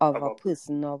of a About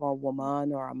person, of a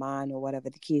woman or a man or whatever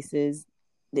the case is.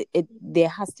 There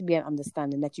has to be an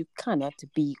understanding that you cannot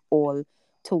be all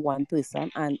to one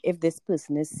person, and if this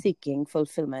person is seeking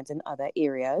fulfillment in other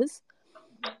areas,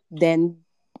 then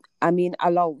I mean,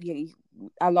 allow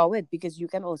it, because you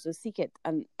can also seek it.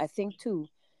 And I think too,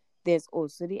 there's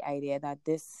also the idea that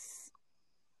this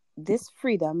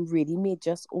freedom really may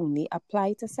just only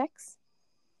apply to sex,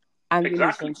 and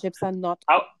exactly. relationships are not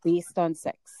How based on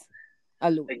sex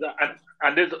alone. exactly,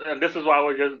 and this is what I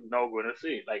was just now going to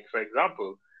say. Like for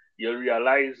example, you'll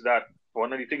realize that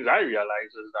one of the things I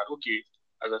realize is that okay,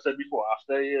 as I said before,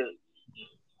 after you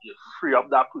free up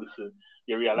that person,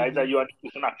 you realize that Hmm. you and the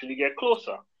person actually get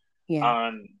closer. Yeah,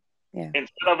 And yeah.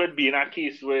 instead of it being a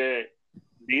case where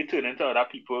they turn into other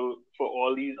people for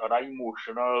all these other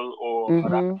emotional or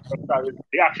other Mm-hmm. aspects,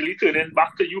 they actually turn it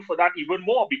back to you for that even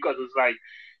more because it's like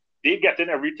they getting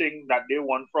everything that they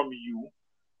want from you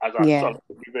as a Yeah. solid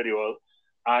individual.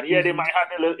 And yeah, they Mm-hmm. might have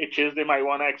the little itches they might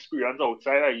want to experience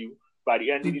outside of you. But at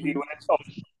the end of the day, Mm-hmm.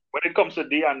 when it comes to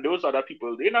they and those other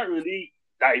people, they're not really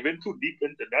diving too deep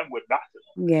into them with that.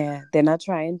 Yeah, they're not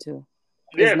trying to.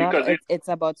 It's Yeah, not. because It's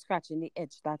about scratching the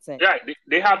itch. That's it. yeah,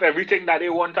 they have everything that they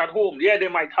want at home. Yeah, they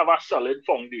might have a solid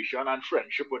foundation and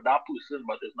friendship with that person,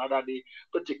 but it's not that they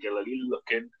particularly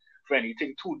looking for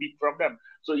anything too deep from them.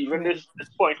 So even Right. this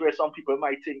point where some people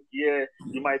might think, yeah,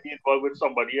 you might be involved with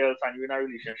somebody else and you're in a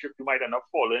relationship, you might end up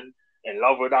falling in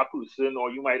love with that person,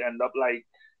 or you might end up like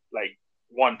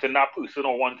wanting that person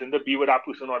or wanting to be with that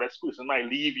person, or this person might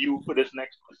leave you for this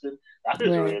next person. That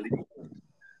is Right. really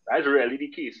that's rarely the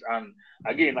case. And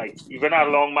again, like even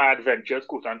along my adventures,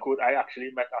 quote unquote, I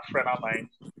actually met a friend of mine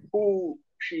who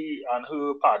she and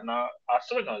her partner are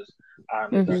swingers.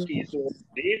 And it's a Mm-hmm. case where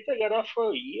they together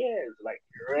for years, like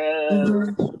real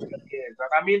Mm-hmm. years.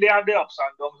 And I mean they have their ups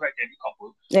and downs like any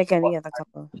couple. Like But any other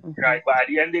couple. Mm-hmm. right, but at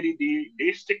the end of the day,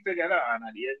 they stick together and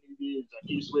at the end of the day it's a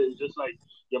case where it's just like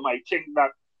you might think that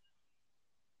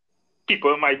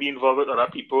people might be involved with other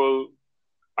people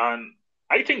and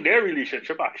I think their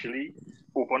relationship actually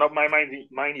opened up my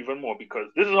mind even more because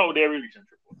this is how their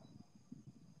relationship was.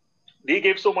 They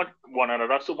gave so much one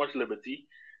another so much liberty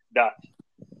that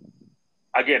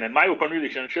again in my open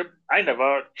relationship, I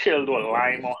never chilled or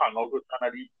lime or hung out with none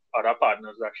of the other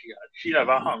partners that she had. She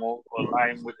never hung out or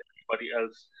lime with anybody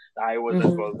else that I was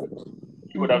involved with.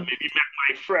 Mm-hmm. She would have Mm-hmm. maybe met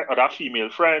my friend other female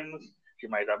friends. She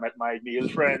might have met my male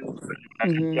friends. And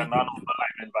just be a Mm-hmm. non-open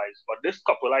line advice. But this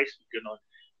couple I speaking on,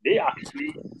 they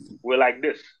actually were like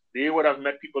this. They would have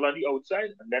met people on the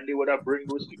outside, and then they would have bring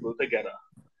those people together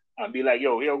and be like,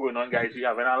 "Yo, here going on, guys. We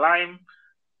having a lime.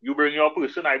 You bring your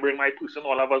person, I bring my person.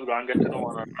 All of us go and get to know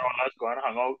one another. All of us go and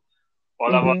hang out.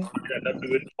 All of us Mm-hmm. end up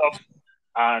doing stuff."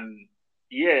 And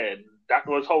yeah, that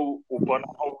was how open,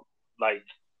 how like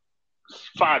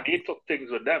far they took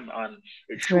things with them, and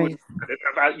it showed Right.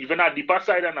 that even a deeper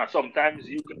side. And sometimes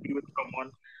you can be with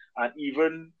someone and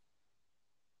even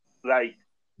like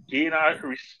gain a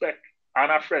respect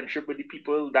and a friendship with the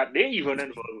people that they even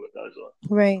involved with as well.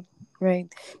 Right.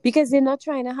 Right. Because they're not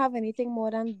trying to have anything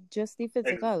more than just the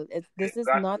physical. This is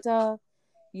Exactly. not a,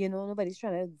 nobody's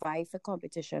trying to vie for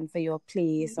competition for your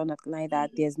place or nothing like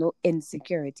that. Mm-hmm. There's no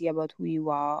insecurity about who you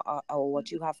are, or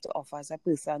what you have to offer as a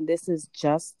person. This is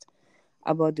just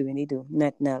about doing it, do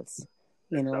nothing else.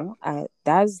 Exactly.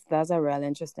 That's a real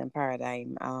interesting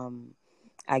paradigm.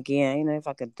 Again, if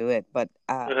I could do it, but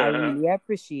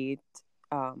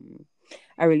um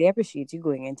I really appreciate you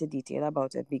going into detail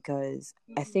about it, because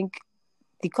I Mm-hmm. think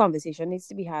the conversation needs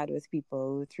to be had with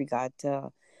people with regard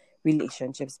to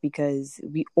relationships, because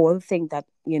we all think that,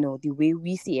 the way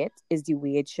we see it is the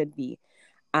way it should be,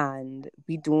 and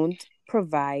we don't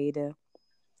provide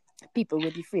people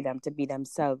with the freedom to be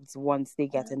themselves once they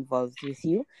get involved with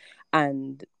you.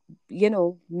 And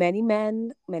many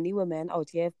men, many women out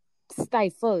here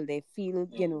stifled. They feel,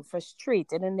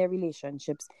 frustrated in their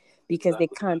relationships because they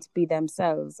can't be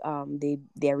themselves.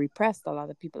 They're repressed. A lot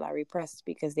of people are repressed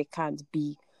because they can't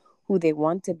be who they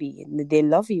want to be. They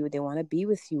love you, they want to be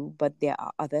with you, but there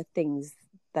are other things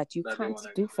that you can't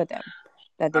do for them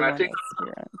that they want to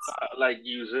experience. Like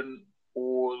using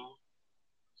all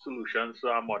solutions to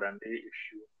our modern day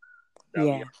issue that we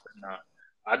have now.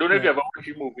 I don't know if you ever watched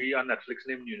a movie on Netflix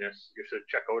named Newness. You should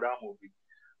check out that movie.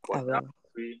 But that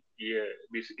movie,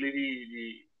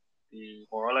 basically the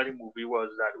moral of the movie was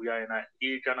that we are in an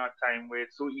age and a time where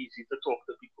it's so easy to talk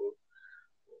to people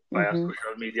via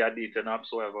social media, dating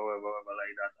apps, whatever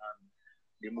like that. And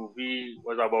the movie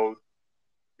was about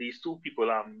these two people,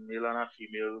 male and a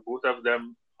female. Both of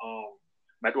them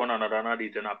met one another on a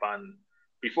dating app, and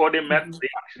before they met, they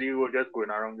actually were just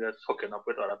going around just hooking up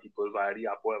with other people via the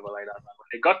app, whatever like that. And when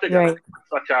they got together,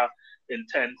 such a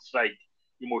intense, like,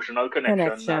 emotional connection.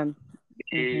 That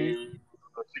they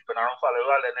were sleeping around for a little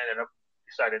while, and then ended up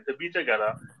deciding to be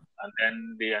together. And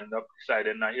then they end up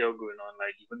deciding that here going on,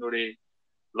 like, even though they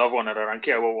love one another and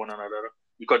care about one another,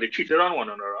 because they cheated on one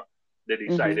another, they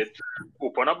decided to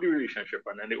open up the relationship,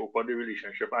 and then they opened the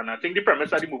relationship. And I think the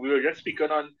premise of the movie was just speaking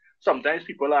on sometimes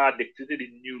people are addicted to the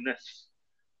newness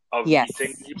of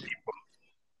meeting new people,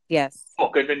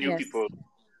 talking to new people.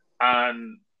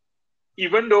 And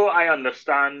even though I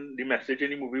understand the message in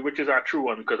the movie, which is a true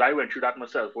one, because I went through that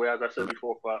myself, where, as I said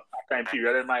before, for a time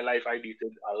period in my life, I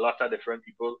dated a lot of different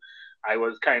people. I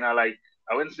was kind of like,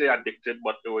 I wouldn't say addicted,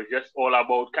 but it was just all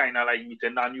about kind of like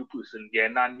meeting that new person,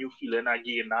 getting that new feeling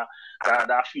again,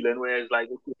 that feeling where it's like,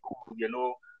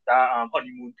 that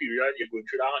honeymoon period, you're going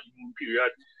through that honeymoon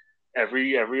period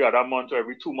every other month or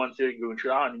every 2 months, you're going through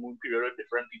that honeymoon period with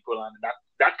different people, and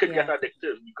that could get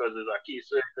addictive, because there's a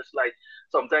case where it's like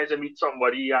sometimes you meet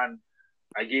somebody and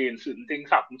again certain things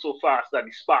happen so fast that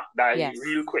the spark dies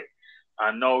real quick,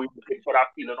 and now you're looking for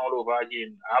that feeling all over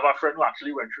again. I have a friend who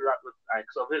actually went through that with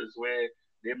ex of his, where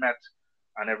they met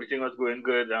and everything was going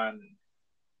good, and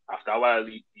after a while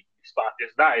the spark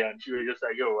just died, and she was just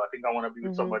like, yo, I think I want to be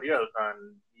with somebody else,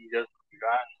 and he just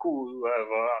cool,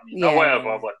 whatever. I mean, not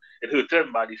whatever, but it hurt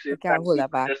him. But the same time,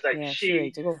 just like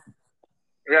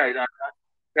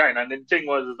right, and the thing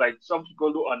was, is like some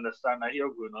people don't understand that here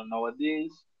going on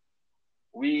nowadays.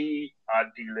 We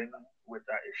are dealing with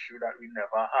an issue that we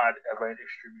never had ever in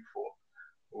history before.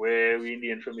 Where we in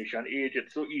the information age,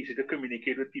 it's so easy to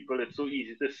communicate with people. It's so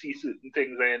easy to see certain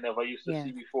things that you never used to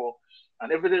see before.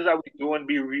 And if it is that we do and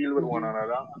be real with one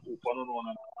another, and open with one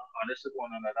another, honest with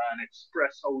one another, and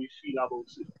express how we feel about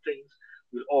certain things,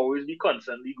 we'll always be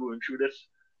constantly going through this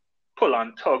pull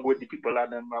and tug with the people that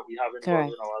we have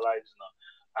involved in our lives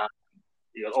now. And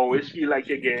you'll always feel like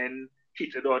you're getting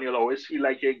cheated on. You'll always feel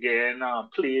like you're getting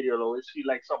played. You'll always feel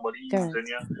like somebody using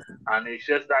you. And it's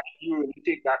just that you really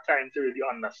take that time to really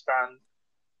understand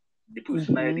the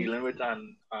person that you're dealing with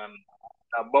and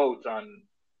about and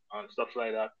stuff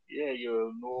like that. Yeah,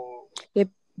 you'll know. Yeah,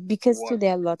 because too,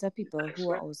 there are a lot of people who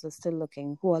are also still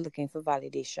looking for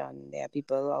validation. There are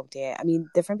people out there. I mean,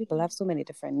 different people have so many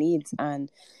different needs,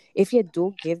 and if you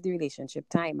don't give the relationship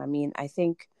time, I mean, I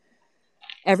think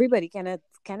everybody kind of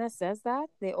says that.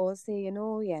 They all say,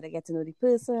 you have to get to know the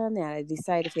person, you have to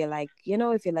decide if you like,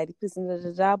 if you like the person,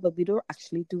 but we don't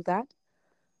actually do that.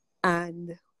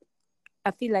 And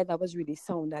I feel like that was really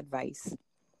sound advice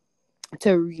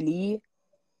to really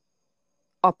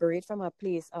operate from a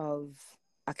place of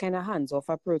a kind of hands-off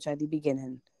approach at the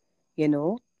beginning.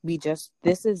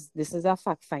 This is a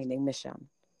fact-finding mission.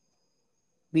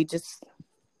 We just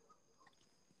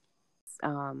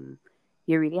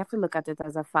you really have to look at it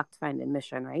as a fact-finding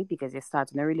mission, right? Because you're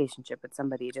starting a relationship with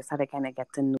somebody, you just have to kind of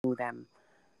get to know them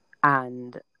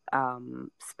and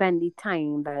spend the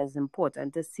time that is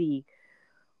important to see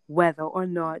whether or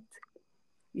not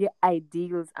your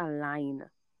ideals align,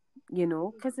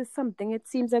 because it's something, it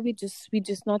seems that we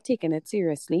just not taking it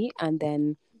seriously, and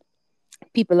then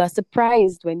people are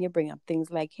surprised when you bring up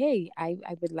things like, hey, I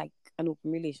would like an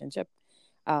open relationship.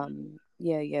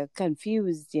 You're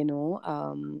confused,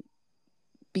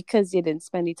 because you didn't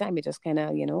spend the time. You just kind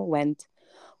of, went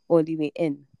all the way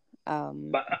in.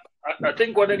 But I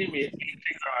think one of the main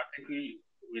things, I think we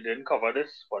didn't cover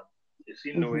this, but it's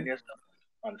knowing yourself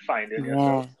and finding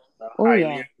yourself. That's highly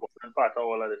important part of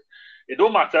all of this. It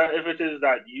don't matter if it is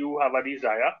that you have a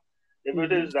desire, if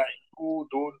it is that you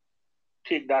don't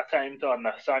take that time to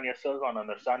understand yourself and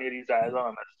understand your desires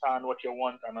and understand what you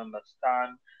want and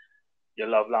understand your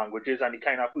love languages and the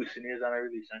kind of person is in a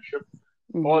relationship.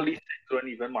 All these things don't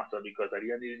even matter, because at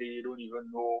the end of the day, you don't even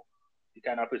know the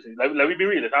kind of person. Let me be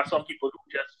real. There are some people who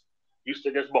just used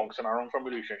to just bouncing around from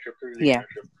relationship to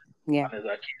relationship. Yeah. And there's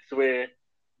a case where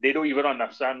they don't even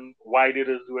understand why they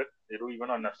just do it. They don't even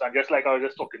understand. Just like I was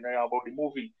just talking there about the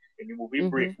movie. In the movie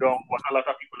breakdown, what a lot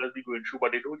of people just be going through,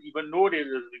 but they don't even know they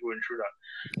just be going through that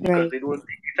because Right. they don't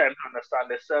take the time to understand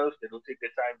themselves. They don't take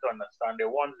the time to understand their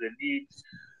wants, their needs.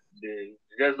 They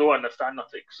just don't understand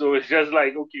nothing. So it's just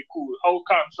like, okay, cool. How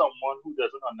can someone who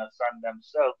doesn't understand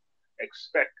themselves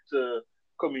expect to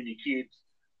communicate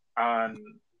and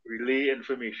relay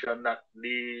information that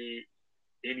they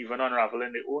ain't even unravel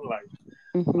in their own life?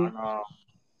 And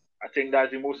I think that's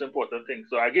the most important thing.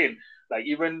 So again, like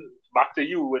even back to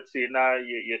you with saying that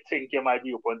you think you might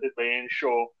be open to playing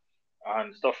show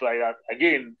and stuff like that.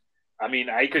 Again, I mean,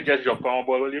 I could just jump on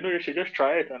board. Well, you should just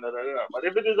try it and da, da, da. But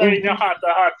if it is in your heart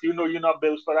to heart, you're not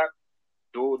built for that.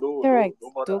 Correct.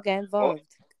 Don't bother. Don't get involved.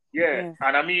 Yeah,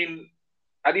 and I mean,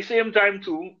 at the same time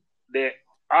too, there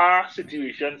are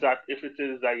situations that if it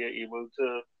is that you're able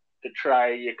to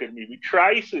try, you could maybe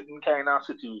try certain kind of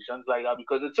situations like that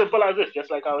because it's simple as this. Just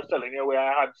like I was telling you, where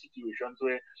I had situations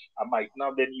where I might not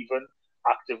have been even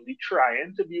actively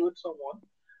trying to be with someone,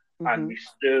 and we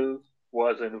still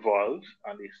was involved,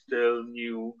 and they still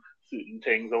knew certain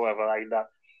things or whatever like that.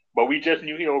 But we just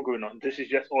knew here were going on. This is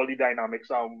just all the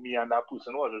dynamics of me and that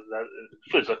person was. Is that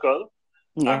physical,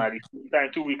 and Yeah. at the same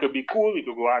time too, we could be cool. We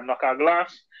could go and knock our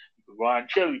glass. We could go and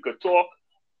chill. We could talk.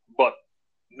 But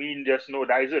me just know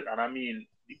that is it. And I mean,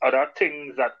 the other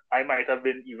things that I might have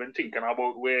been even thinking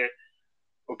about where,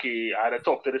 okay, I had to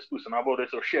talk to this person about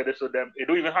this or share this with them. It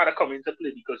don't even have to come into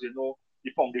play because,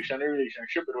 the foundation of the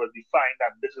relationship, it was defined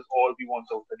that this is all we want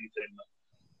out of the thing.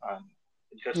 And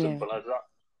it's just simple as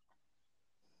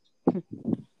that.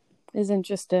 It's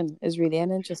interesting. It's really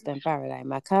an interesting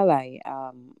paradigm. I can't lie.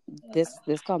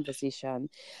 This conversation,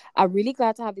 I'm really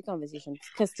glad to have the conversation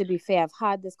because, to be fair, I've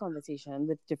had this conversation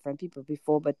with different people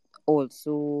before, but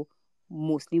also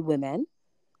mostly women,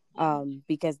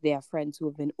 because they are friends who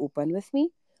have been open with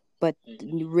me, but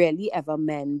rarely ever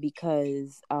men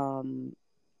because,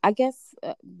 I guess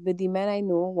with the men I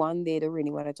know, one, they don't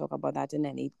really want to talk about that in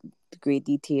any great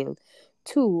detail.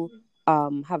 Two,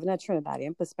 having a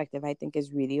Trinidadian perspective, I think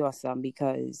is really awesome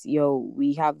because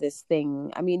we have this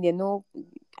thing. I mean,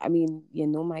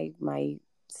 my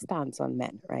stance on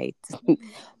men, right?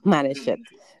 Man is shit.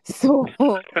 So,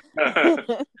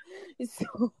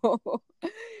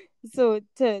 so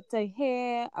to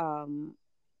hear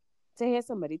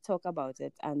somebody talk about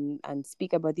it and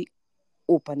speak about the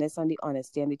openness and the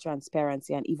honesty and the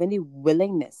transparency and even the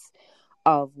willingness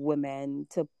of women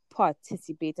to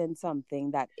participate in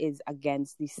something that is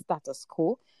against the status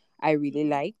quo, I really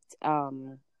liked.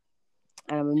 And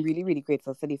I'm really, really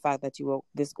grateful for the fact that you were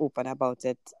this open about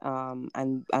it,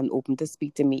 and open to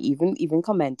speak to me, even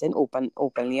commenting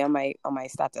openly on my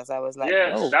status. I was like,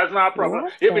 yes, that's not a problem.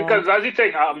 what Yeah, the- because as you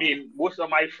think, I mean, most of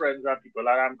my friends and people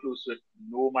that I'm close with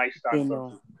know my they stance on know.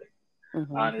 certain things.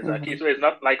 And it's a case where it's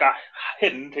not like a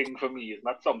hidden thing for me. It's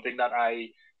not something that I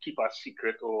keep a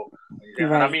secret or anything.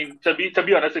 And I Right. mean, to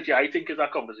be honest with you, I think it's a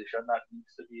conversation that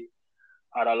needs to be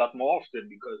had a lot more often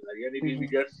because at the end of the day, we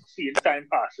just seeing time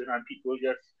passing and people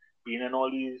just being in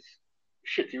all these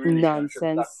shitty relationships.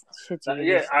 Nonsense, shitty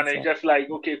Yeah, and it's relationship. just like,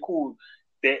 okay, cool.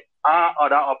 There are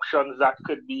other options that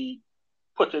could be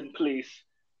put in place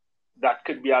that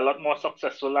could be a lot more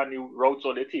successful than the routes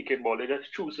or they're taking, but they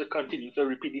just choose to continue to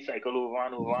repeat the cycle over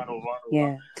and over and over and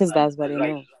over. Yeah, because that's what It's they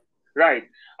like, know. right.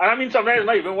 And I mean, sometimes it's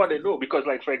not even what they know because,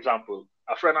 like, for example,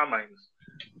 a friend of mine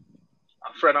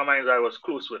I was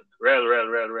close with, real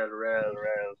close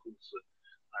with.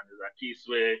 And there's a case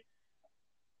where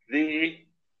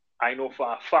I know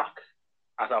for a fact,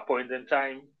 at a point in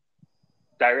time,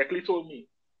 directly told me,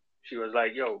 she was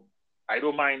like, yo, I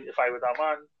don't mind if I was a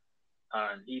man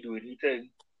and he do anything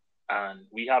and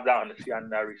we have that honesty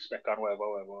and that respect and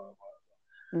whatever.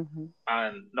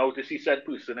 And now to see said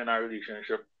person in a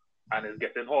relationship and is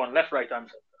getting horn left, right, and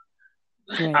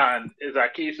center. Right. And it's a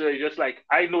case where it's just like,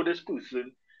 I know this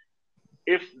person,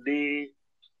 if they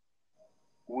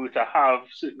were to have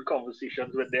certain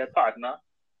conversations with their partner,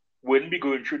 wouldn't be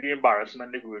going through the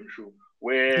embarrassment they're going through,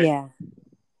 where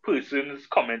persons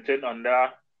commenting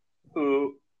under her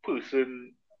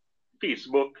person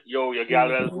Facebook, yo, your girl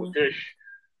will go dish.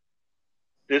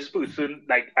 This person,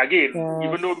 like, again,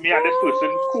 even though me and this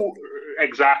person, cool,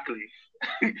 exactly.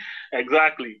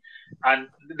 Exactly. And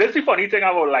that's the funny thing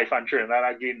about life and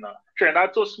Trinidad again now.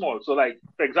 Trinidad's so small. So, like,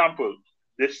 for example,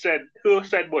 her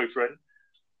said boyfriend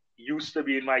used to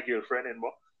be in my girlfriend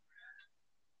inbox.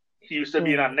 He used to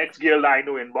be in our next girl that I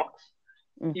know inbox.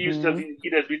 He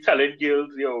does be telling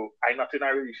girls, yo, I'm not in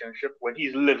a relationship when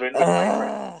he's living with my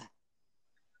friend.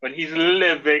 When he's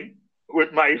living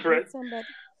with my friend.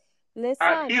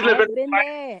 Listen, he's living I've been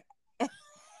there.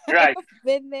 right. I've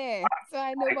been there, so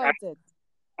I know about it.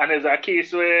 And there's a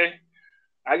case where,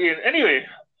 again, anyway,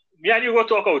 me and you go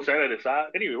talk outside of this, huh?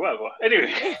 Anyway, whatever.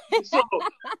 Anyway, so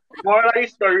moral of the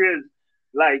story is,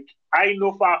 like, I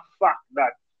know for a fact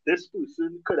that this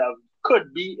person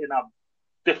could be in a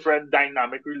different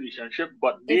dynamic relationship,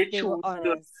 but they If they were choose to,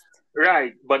 honest.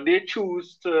 right, but they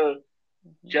choose to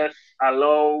just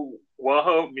allow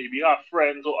her, maybe her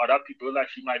friends or other people that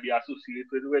she might be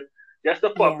associated with, just to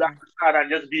pop Yeah. that card and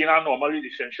just be in a normal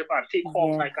relationship and take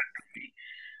home Yeah. like a baby,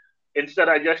 instead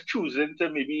of just choosing to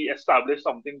maybe establish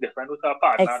something different with her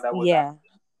partner that would Yeah.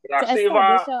 have To save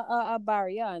her. establish a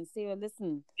barrier and say, well,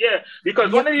 listen, Yeah,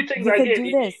 because one of the things you could again,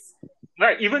 do this.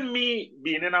 like even me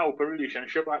being in an open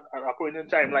relationship at a point in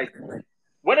time, like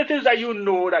when it is that you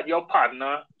know that your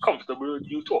partner comfortable with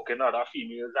you talking to other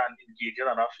females and engaging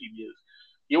other females,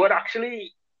 you would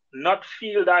actually not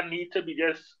feel that need to be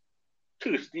just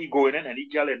thirsty going in any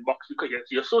girl inbox because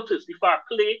you're so thirsty for a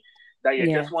play that you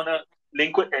Yeah. just want to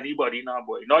link with anybody now,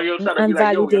 boy. Now you'll start to be And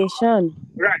like, yo, validation.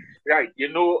 right. You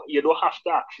know, you don't have to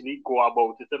actually go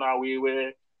about it in a way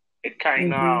where it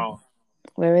kind of.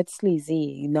 Where it's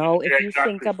sleazy. Now, if Yeah, you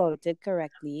think exactly. about it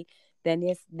correctly, then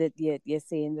you're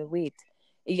saying the wait.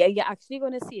 You're actually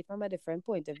going to see it from a different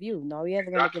point of view. Now you're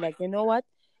going to be Exactly. like, you know what?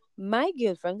 My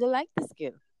girlfriend will like this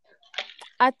girl.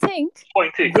 I think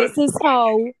Point taken. this is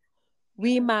how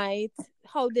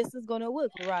how this is going to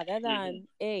work, rather than,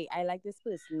 hey, I like this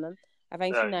person. I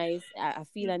find she Right. nice. I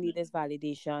feel I need this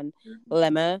validation.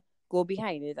 Let me go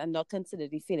behind it and not consider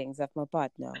the feelings of my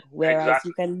partner. Whereas Exactly.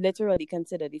 you can literally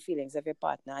consider the feelings of your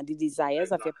partner and the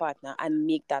desires of your partner and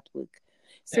make that work.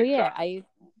 So yeah,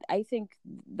 I think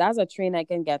that's a train I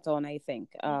can get on. I think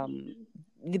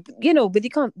with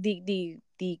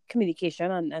the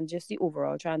communication and just the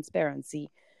overall transparency.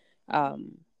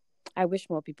 I wish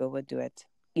more people would do it.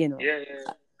 Yeah.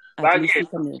 At But least again,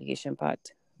 the communication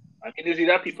part. I mean, it's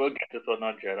either people get it or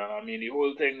not, Jed. And I mean, the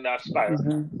whole thing that spiral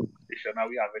Mm-hmm. that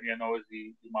we have in here now is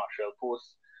the Marshall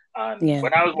post. And Yeah,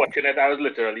 when I was watching it, I was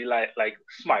literally like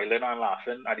smiling and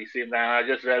laughing at the same time. I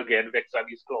just really getting vexed at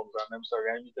these clowns, and I'm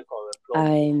sorry, I need to call them clowns.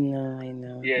 I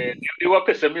know. Yeah, they were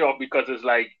pissing me off because it's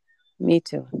like, Me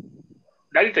too.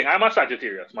 that's the thing. I'm a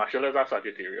Sagittarius. Marshall is a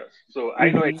Sagittarius, so I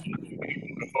know it.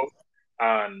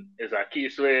 And it's a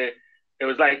case where it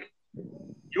was like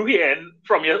you hearing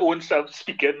from your own self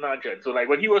speaking, Jed. So like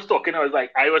when he was talking, I was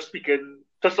like I was speaking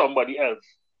to somebody else,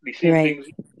 the same Right. things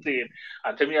he was saying,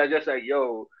 and to me, I just like,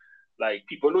 yo, like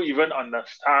people don't even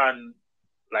understand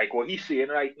like what he's saying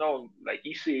right now. Like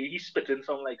he's spitting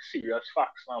some like serious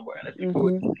facts now, boy. And if people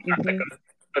would take a second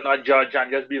to not judge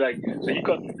and just be like, so you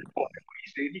can't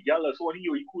he's saying he jealous, what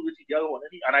you cool with the girl one,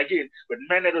 and again, with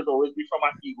men it will always be from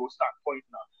an ego standpoint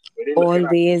now. Where they looking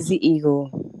at Always the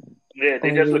ego. they're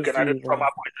just Always looking the at it from ego.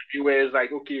 a point of view where it's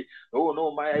like, okay, oh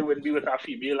no, I wouldn't be with a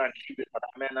female and she with other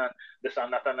men and this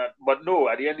and that and that. But no,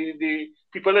 at the end of the day,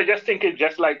 people are just thinking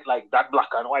just like that black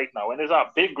and white now. And there's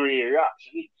a big gray area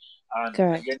actually. And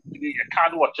Correct. again, you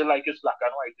can't watch it like it's black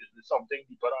and white. There's something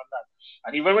deeper than that.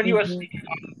 And even when you were speaking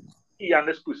on he and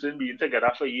this person being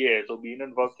together for years or being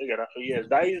involved together for years,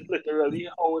 that is literally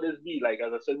how it is be. Like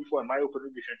as I said before, in my open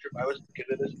relationship, I was speaking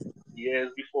to this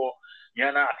years before me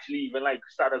and I actually even like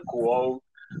started go out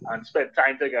and spend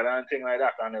time together and things like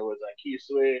that. And it was a case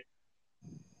where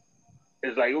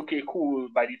it's like, okay, cool.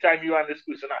 By the time you and this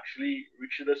person actually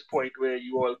reach this point where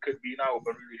you all could be in an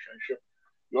open relationship,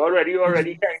 you already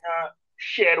kind of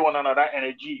shared one another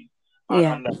energy and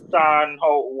understand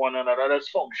how one another's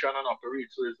function and operate.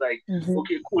 So it's like,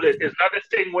 okay, cool. It's not this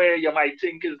thing where you might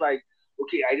think is like,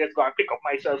 okay, I just go and pick up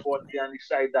myself one day and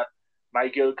decide that my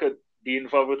girl could be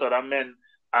involved with other men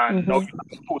and now you're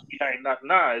supposed behind that.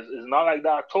 Nah, it's not like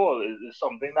that at all. It's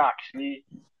something that actually,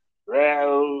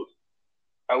 well,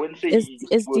 I wouldn't say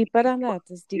it's deeper than that.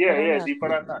 It's deeper than that. deeper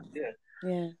than that. Yeah.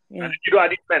 Yeah. And if you don't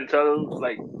have the mental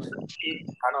like see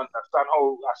and understand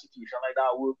how a situation like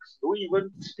that works, don't even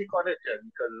speak on it yet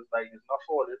because it's like it's not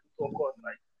for you to talk on.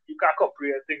 Like you can't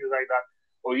comprehend things like that.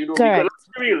 Or you don't because Correct. let's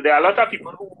be real, there are a lot of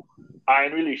people who are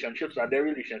in relationships and their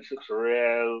relationships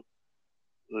real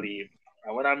lame.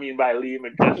 And what I mean by lame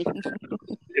it's just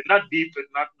it's not deep,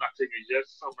 it's not nothing, it's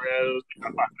just some real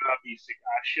basic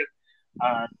ass shit.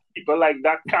 And people like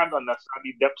that can't understand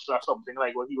the depths of something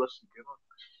like what he was speaking on.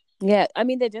 Yeah, I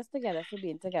mean they're just together for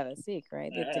being together's sake,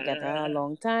 right? They're together a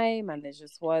long time, and it's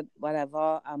just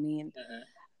whatever. I mean,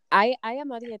 I am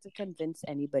not here to convince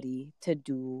anybody to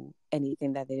do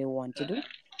anything that they don't want to do,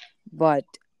 but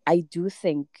I do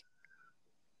think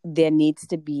there needs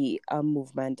to be a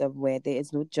movement of where there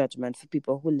is no judgment for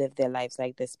people who live their lives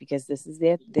like this, because this is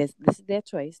their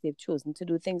choice. They've chosen to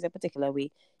do things a particular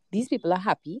way. These people are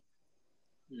happy.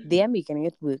 They are making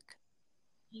it work.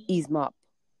 Ease them up,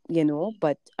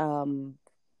 But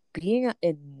being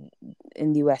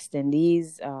in the West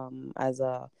Indies, as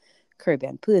a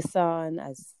Caribbean person,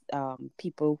 as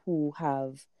people who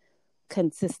have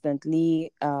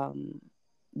consistently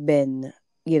been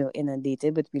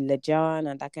inundated with religion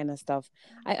and that kind of stuff,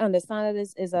 I understand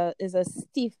that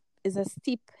is a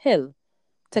steep hill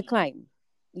to climb.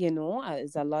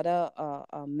 There's a lot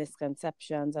of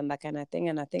misconceptions and that kind of thing,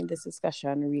 and I think this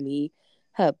discussion really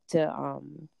helped to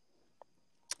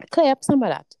clear up some of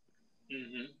that.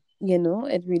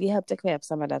 It really helped to clear up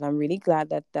some of that. I'm really glad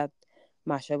that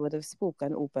Masha would have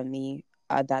spoken openly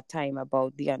at that time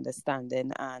about the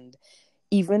understanding, and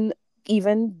even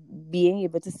being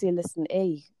able to say, listen,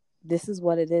 hey, this is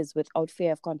what it is, without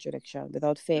fear of contradiction,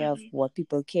 without fear of what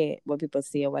people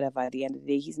say or whatever. At the end of the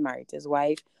day, he's married to his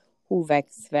wife. Who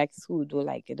vex, who don't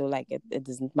like it, it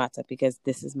doesn't matter, because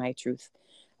this is my truth.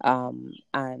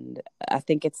 And I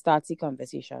think it starts the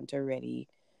conversation to really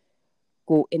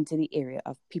go into the area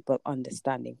of people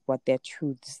understanding what their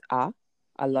truths are.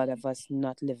 A lot of us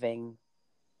not living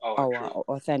our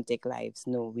authentic lives.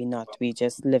 No, we're not. We're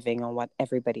just living on what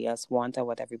everybody else wants or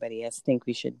what everybody else think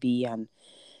we should be. And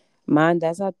man,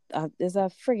 there's a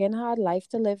friggin' hard life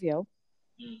to live, yo.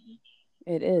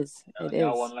 It is. It is.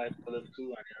 One life to live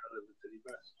too, and you live it to the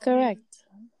best. Correct.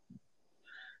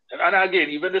 And again,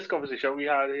 even this conversation we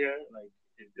had here, like,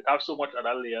 it has so much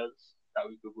other layers that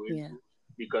we could go into.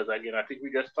 Because again, I think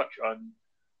we just touch on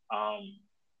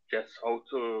just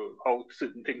how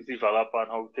certain things develop and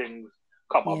how things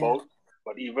come about,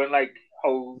 but even like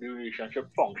how the relationship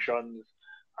functions,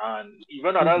 and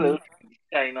even other little things,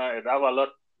 kind of, it have a lot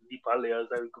deeper layers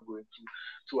that we could go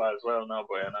into as well now,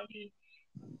 boy. And I mean,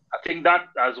 I think that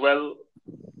as well,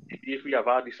 if we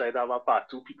ever decide to have a part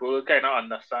 2, people will kind of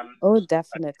understand. Oh,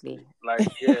 definitely. Like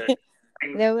yeah.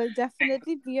 There will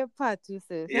definitely be a part 2,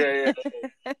 sir. Yeah.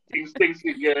 things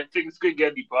could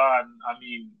get deeper, and I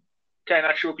mean, kind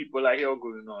of show people like here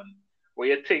going on. What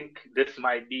you think this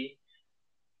might be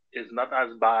is not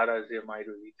as bad as you might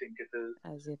really think it is.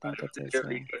 As you think it is.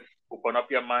 Really open up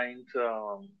your mind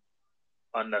to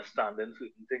understanding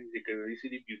certain things. You can really see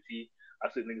the beauty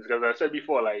of certain things. Because I said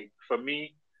before, like for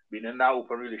me, being in that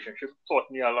open relationship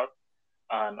taught me a lot,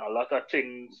 and a lot of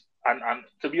things. And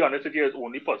to be honest with you, it's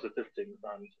only positive things,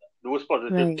 and those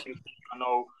positive things are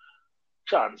now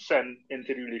transcend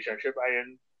into the relationship I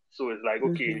in. So it's like,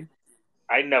 okay,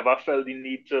 I never felt the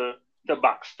need to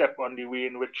backstep on the way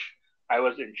in which I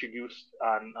was introduced,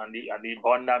 and the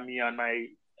bond that me and my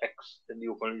ex in the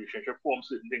open relationship formed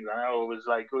certain things, and I always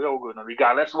like, oh, yeah, we're going on,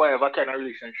 regardless whatever kind of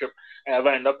relationship I ever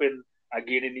end up in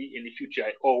again in the future,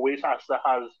 it always has to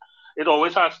have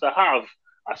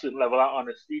a certain level of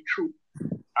honesty, truth,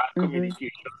 and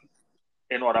communication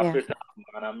in order for it to happen.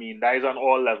 And I mean, that is on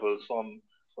all levels, from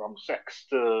sex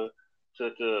to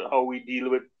how we deal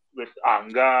with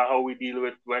anger, how we deal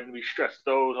with when we stressed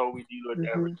out, how we deal with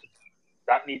everything.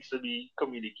 That needs to be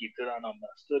communicated and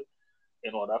understood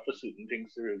in order for certain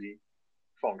things to really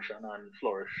function and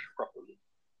flourish properly.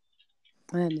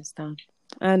 I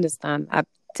understand.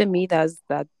 To me, this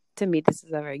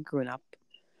is a very grown-up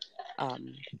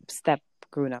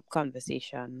grown-up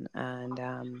conversation,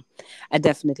 and I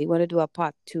definitely want to do a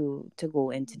part 2 to go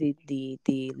into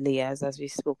the layers as we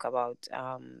spoke about.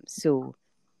 So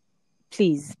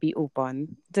please be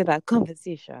open to that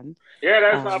conversation. Yeah,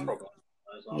 that's not a problem.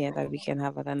 That we can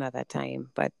have at another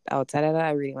time. But outside of that,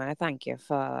 I really want to thank you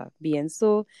for being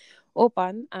so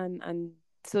open and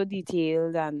so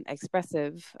detailed and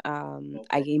expressive.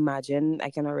 I imagine I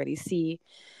can already see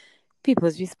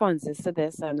people's responses to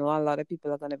this. I know a lot of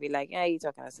people are going to be like, yeah, you're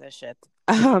talking about shit.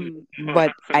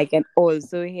 But I can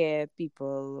also hear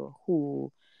people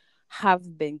who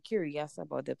have been curious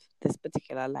about this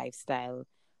particular lifestyle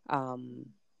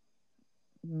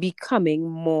becoming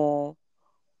more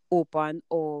open,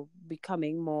 or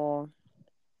becoming more,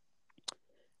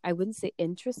 I wouldn't say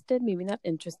interested, maybe not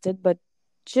interested, but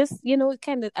just,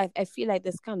 kind of, I feel like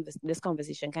this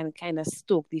conversation can kind of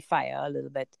stoke the fire a little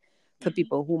bit for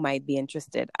people who might be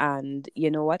interested. And you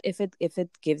know what, if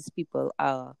it gives people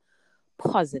a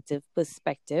positive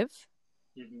perspective,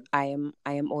 I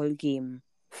am all game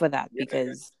for that,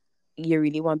 because you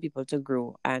really want people to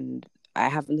grow, and I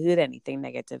haven't heard anything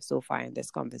negative so far in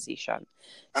this conversation.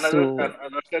 And as I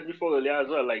said before earlier as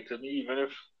well, like, to me, even if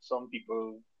some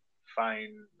people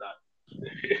find that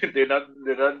they're not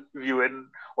viewing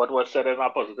what was said in a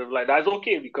positive light. That's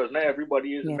okay because not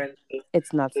everybody is Yeah. meant to.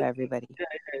 It's not for Yeah, everybody.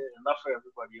 not for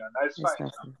everybody, and that's It's fine.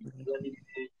 not for I mean, at everybody. the end of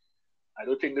the day, I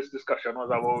don't think this discussion was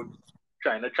about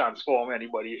trying to transform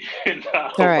anybody into a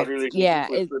open Correct. relationship Yeah,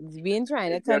 person. we ain't trying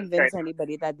to It's just kind convince of,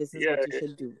 anybody that this is yeah, what you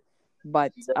should do.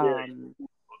 But yeah,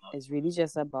 it's really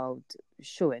just about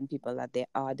showing people that there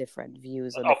are different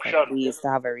views an or different option. ways to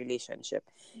have a relationship.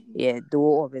 Yeah, don't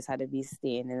always have to be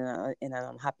staying in an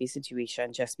unhappy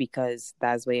situation just because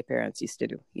that's what your parents used to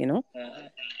do, you know?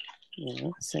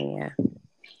 Mhm. So yeah.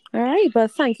 All right,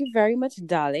 but thank you very much,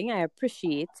 darling. I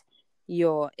appreciate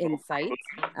your insight.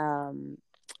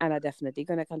 And I'm definitely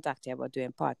gonna contact you about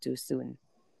doing part 2 soon.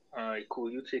 All right, cool.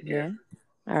 You take care.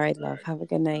 Yeah. All right, All love. right, Have a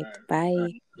good night. all right, all Bye.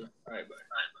 right, all right, bye.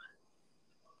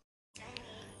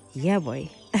 Yeah, boy.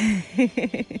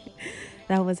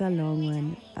 That was a long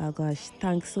one. Oh gosh,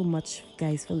 thanks so much,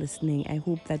 guys, for listening. I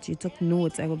hope that you took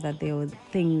notes. I hope that there were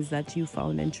things that you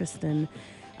found interesting.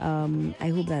 I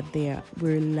hope that there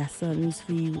were lessons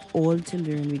for you all to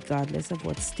learn, regardless of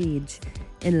what stage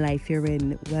in life you're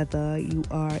in, whether you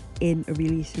are in a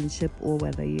relationship or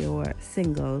whether you're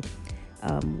single.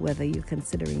 Whether you're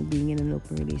considering being in an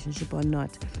open relationship or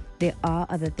not. There are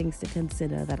other things to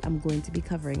consider that I'm going to be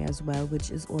covering as well,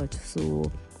 which is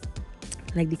also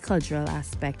like the cultural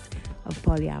aspect of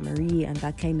polyamory and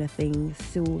that kind of thing.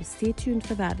 So stay tuned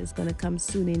for that. It's going to come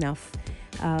soon enough.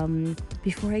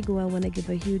 Before I go, I want to give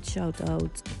a huge shout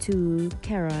out to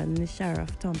Karen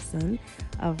Sheriff Thompson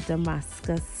of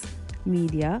Damascus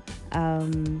Media.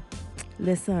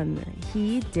 Listen,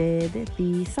 he did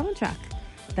the soundtrack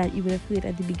that you would have heard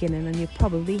at the beginning and you're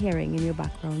probably hearing in your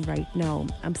background right now.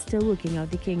 I'm still working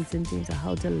out the kinks in terms of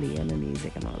how to lay in the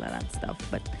music and all of that stuff.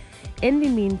 But in the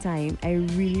meantime, I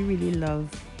really, really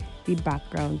love the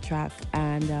background track,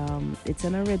 and it's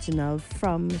an original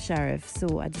from Sheriff.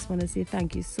 So I just want to say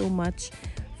thank you so much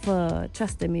for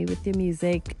trusting me with your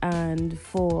music and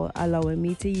for allowing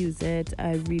me to use it.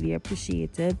 I really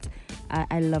appreciate it.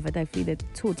 I love it. I feel it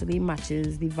totally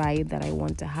matches the vibe that I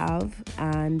want to have,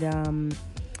 and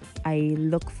I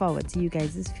look forward to you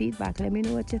guys' feedback. Let me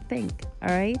know what you think.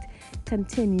 All right.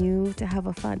 Continue to have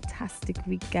a fantastic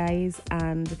week, guys,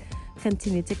 and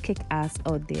continue to kick ass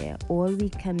out there. All we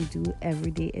can do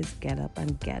every day is get up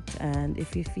and get. And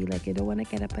if you feel like you don't want to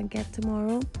get up and get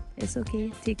tomorrow, it's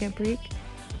okay. Take a break.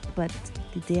 But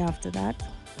the day after that,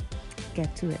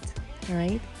 get to it. All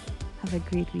right. Have a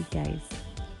great week, guys.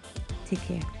 Take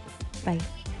care. Bye.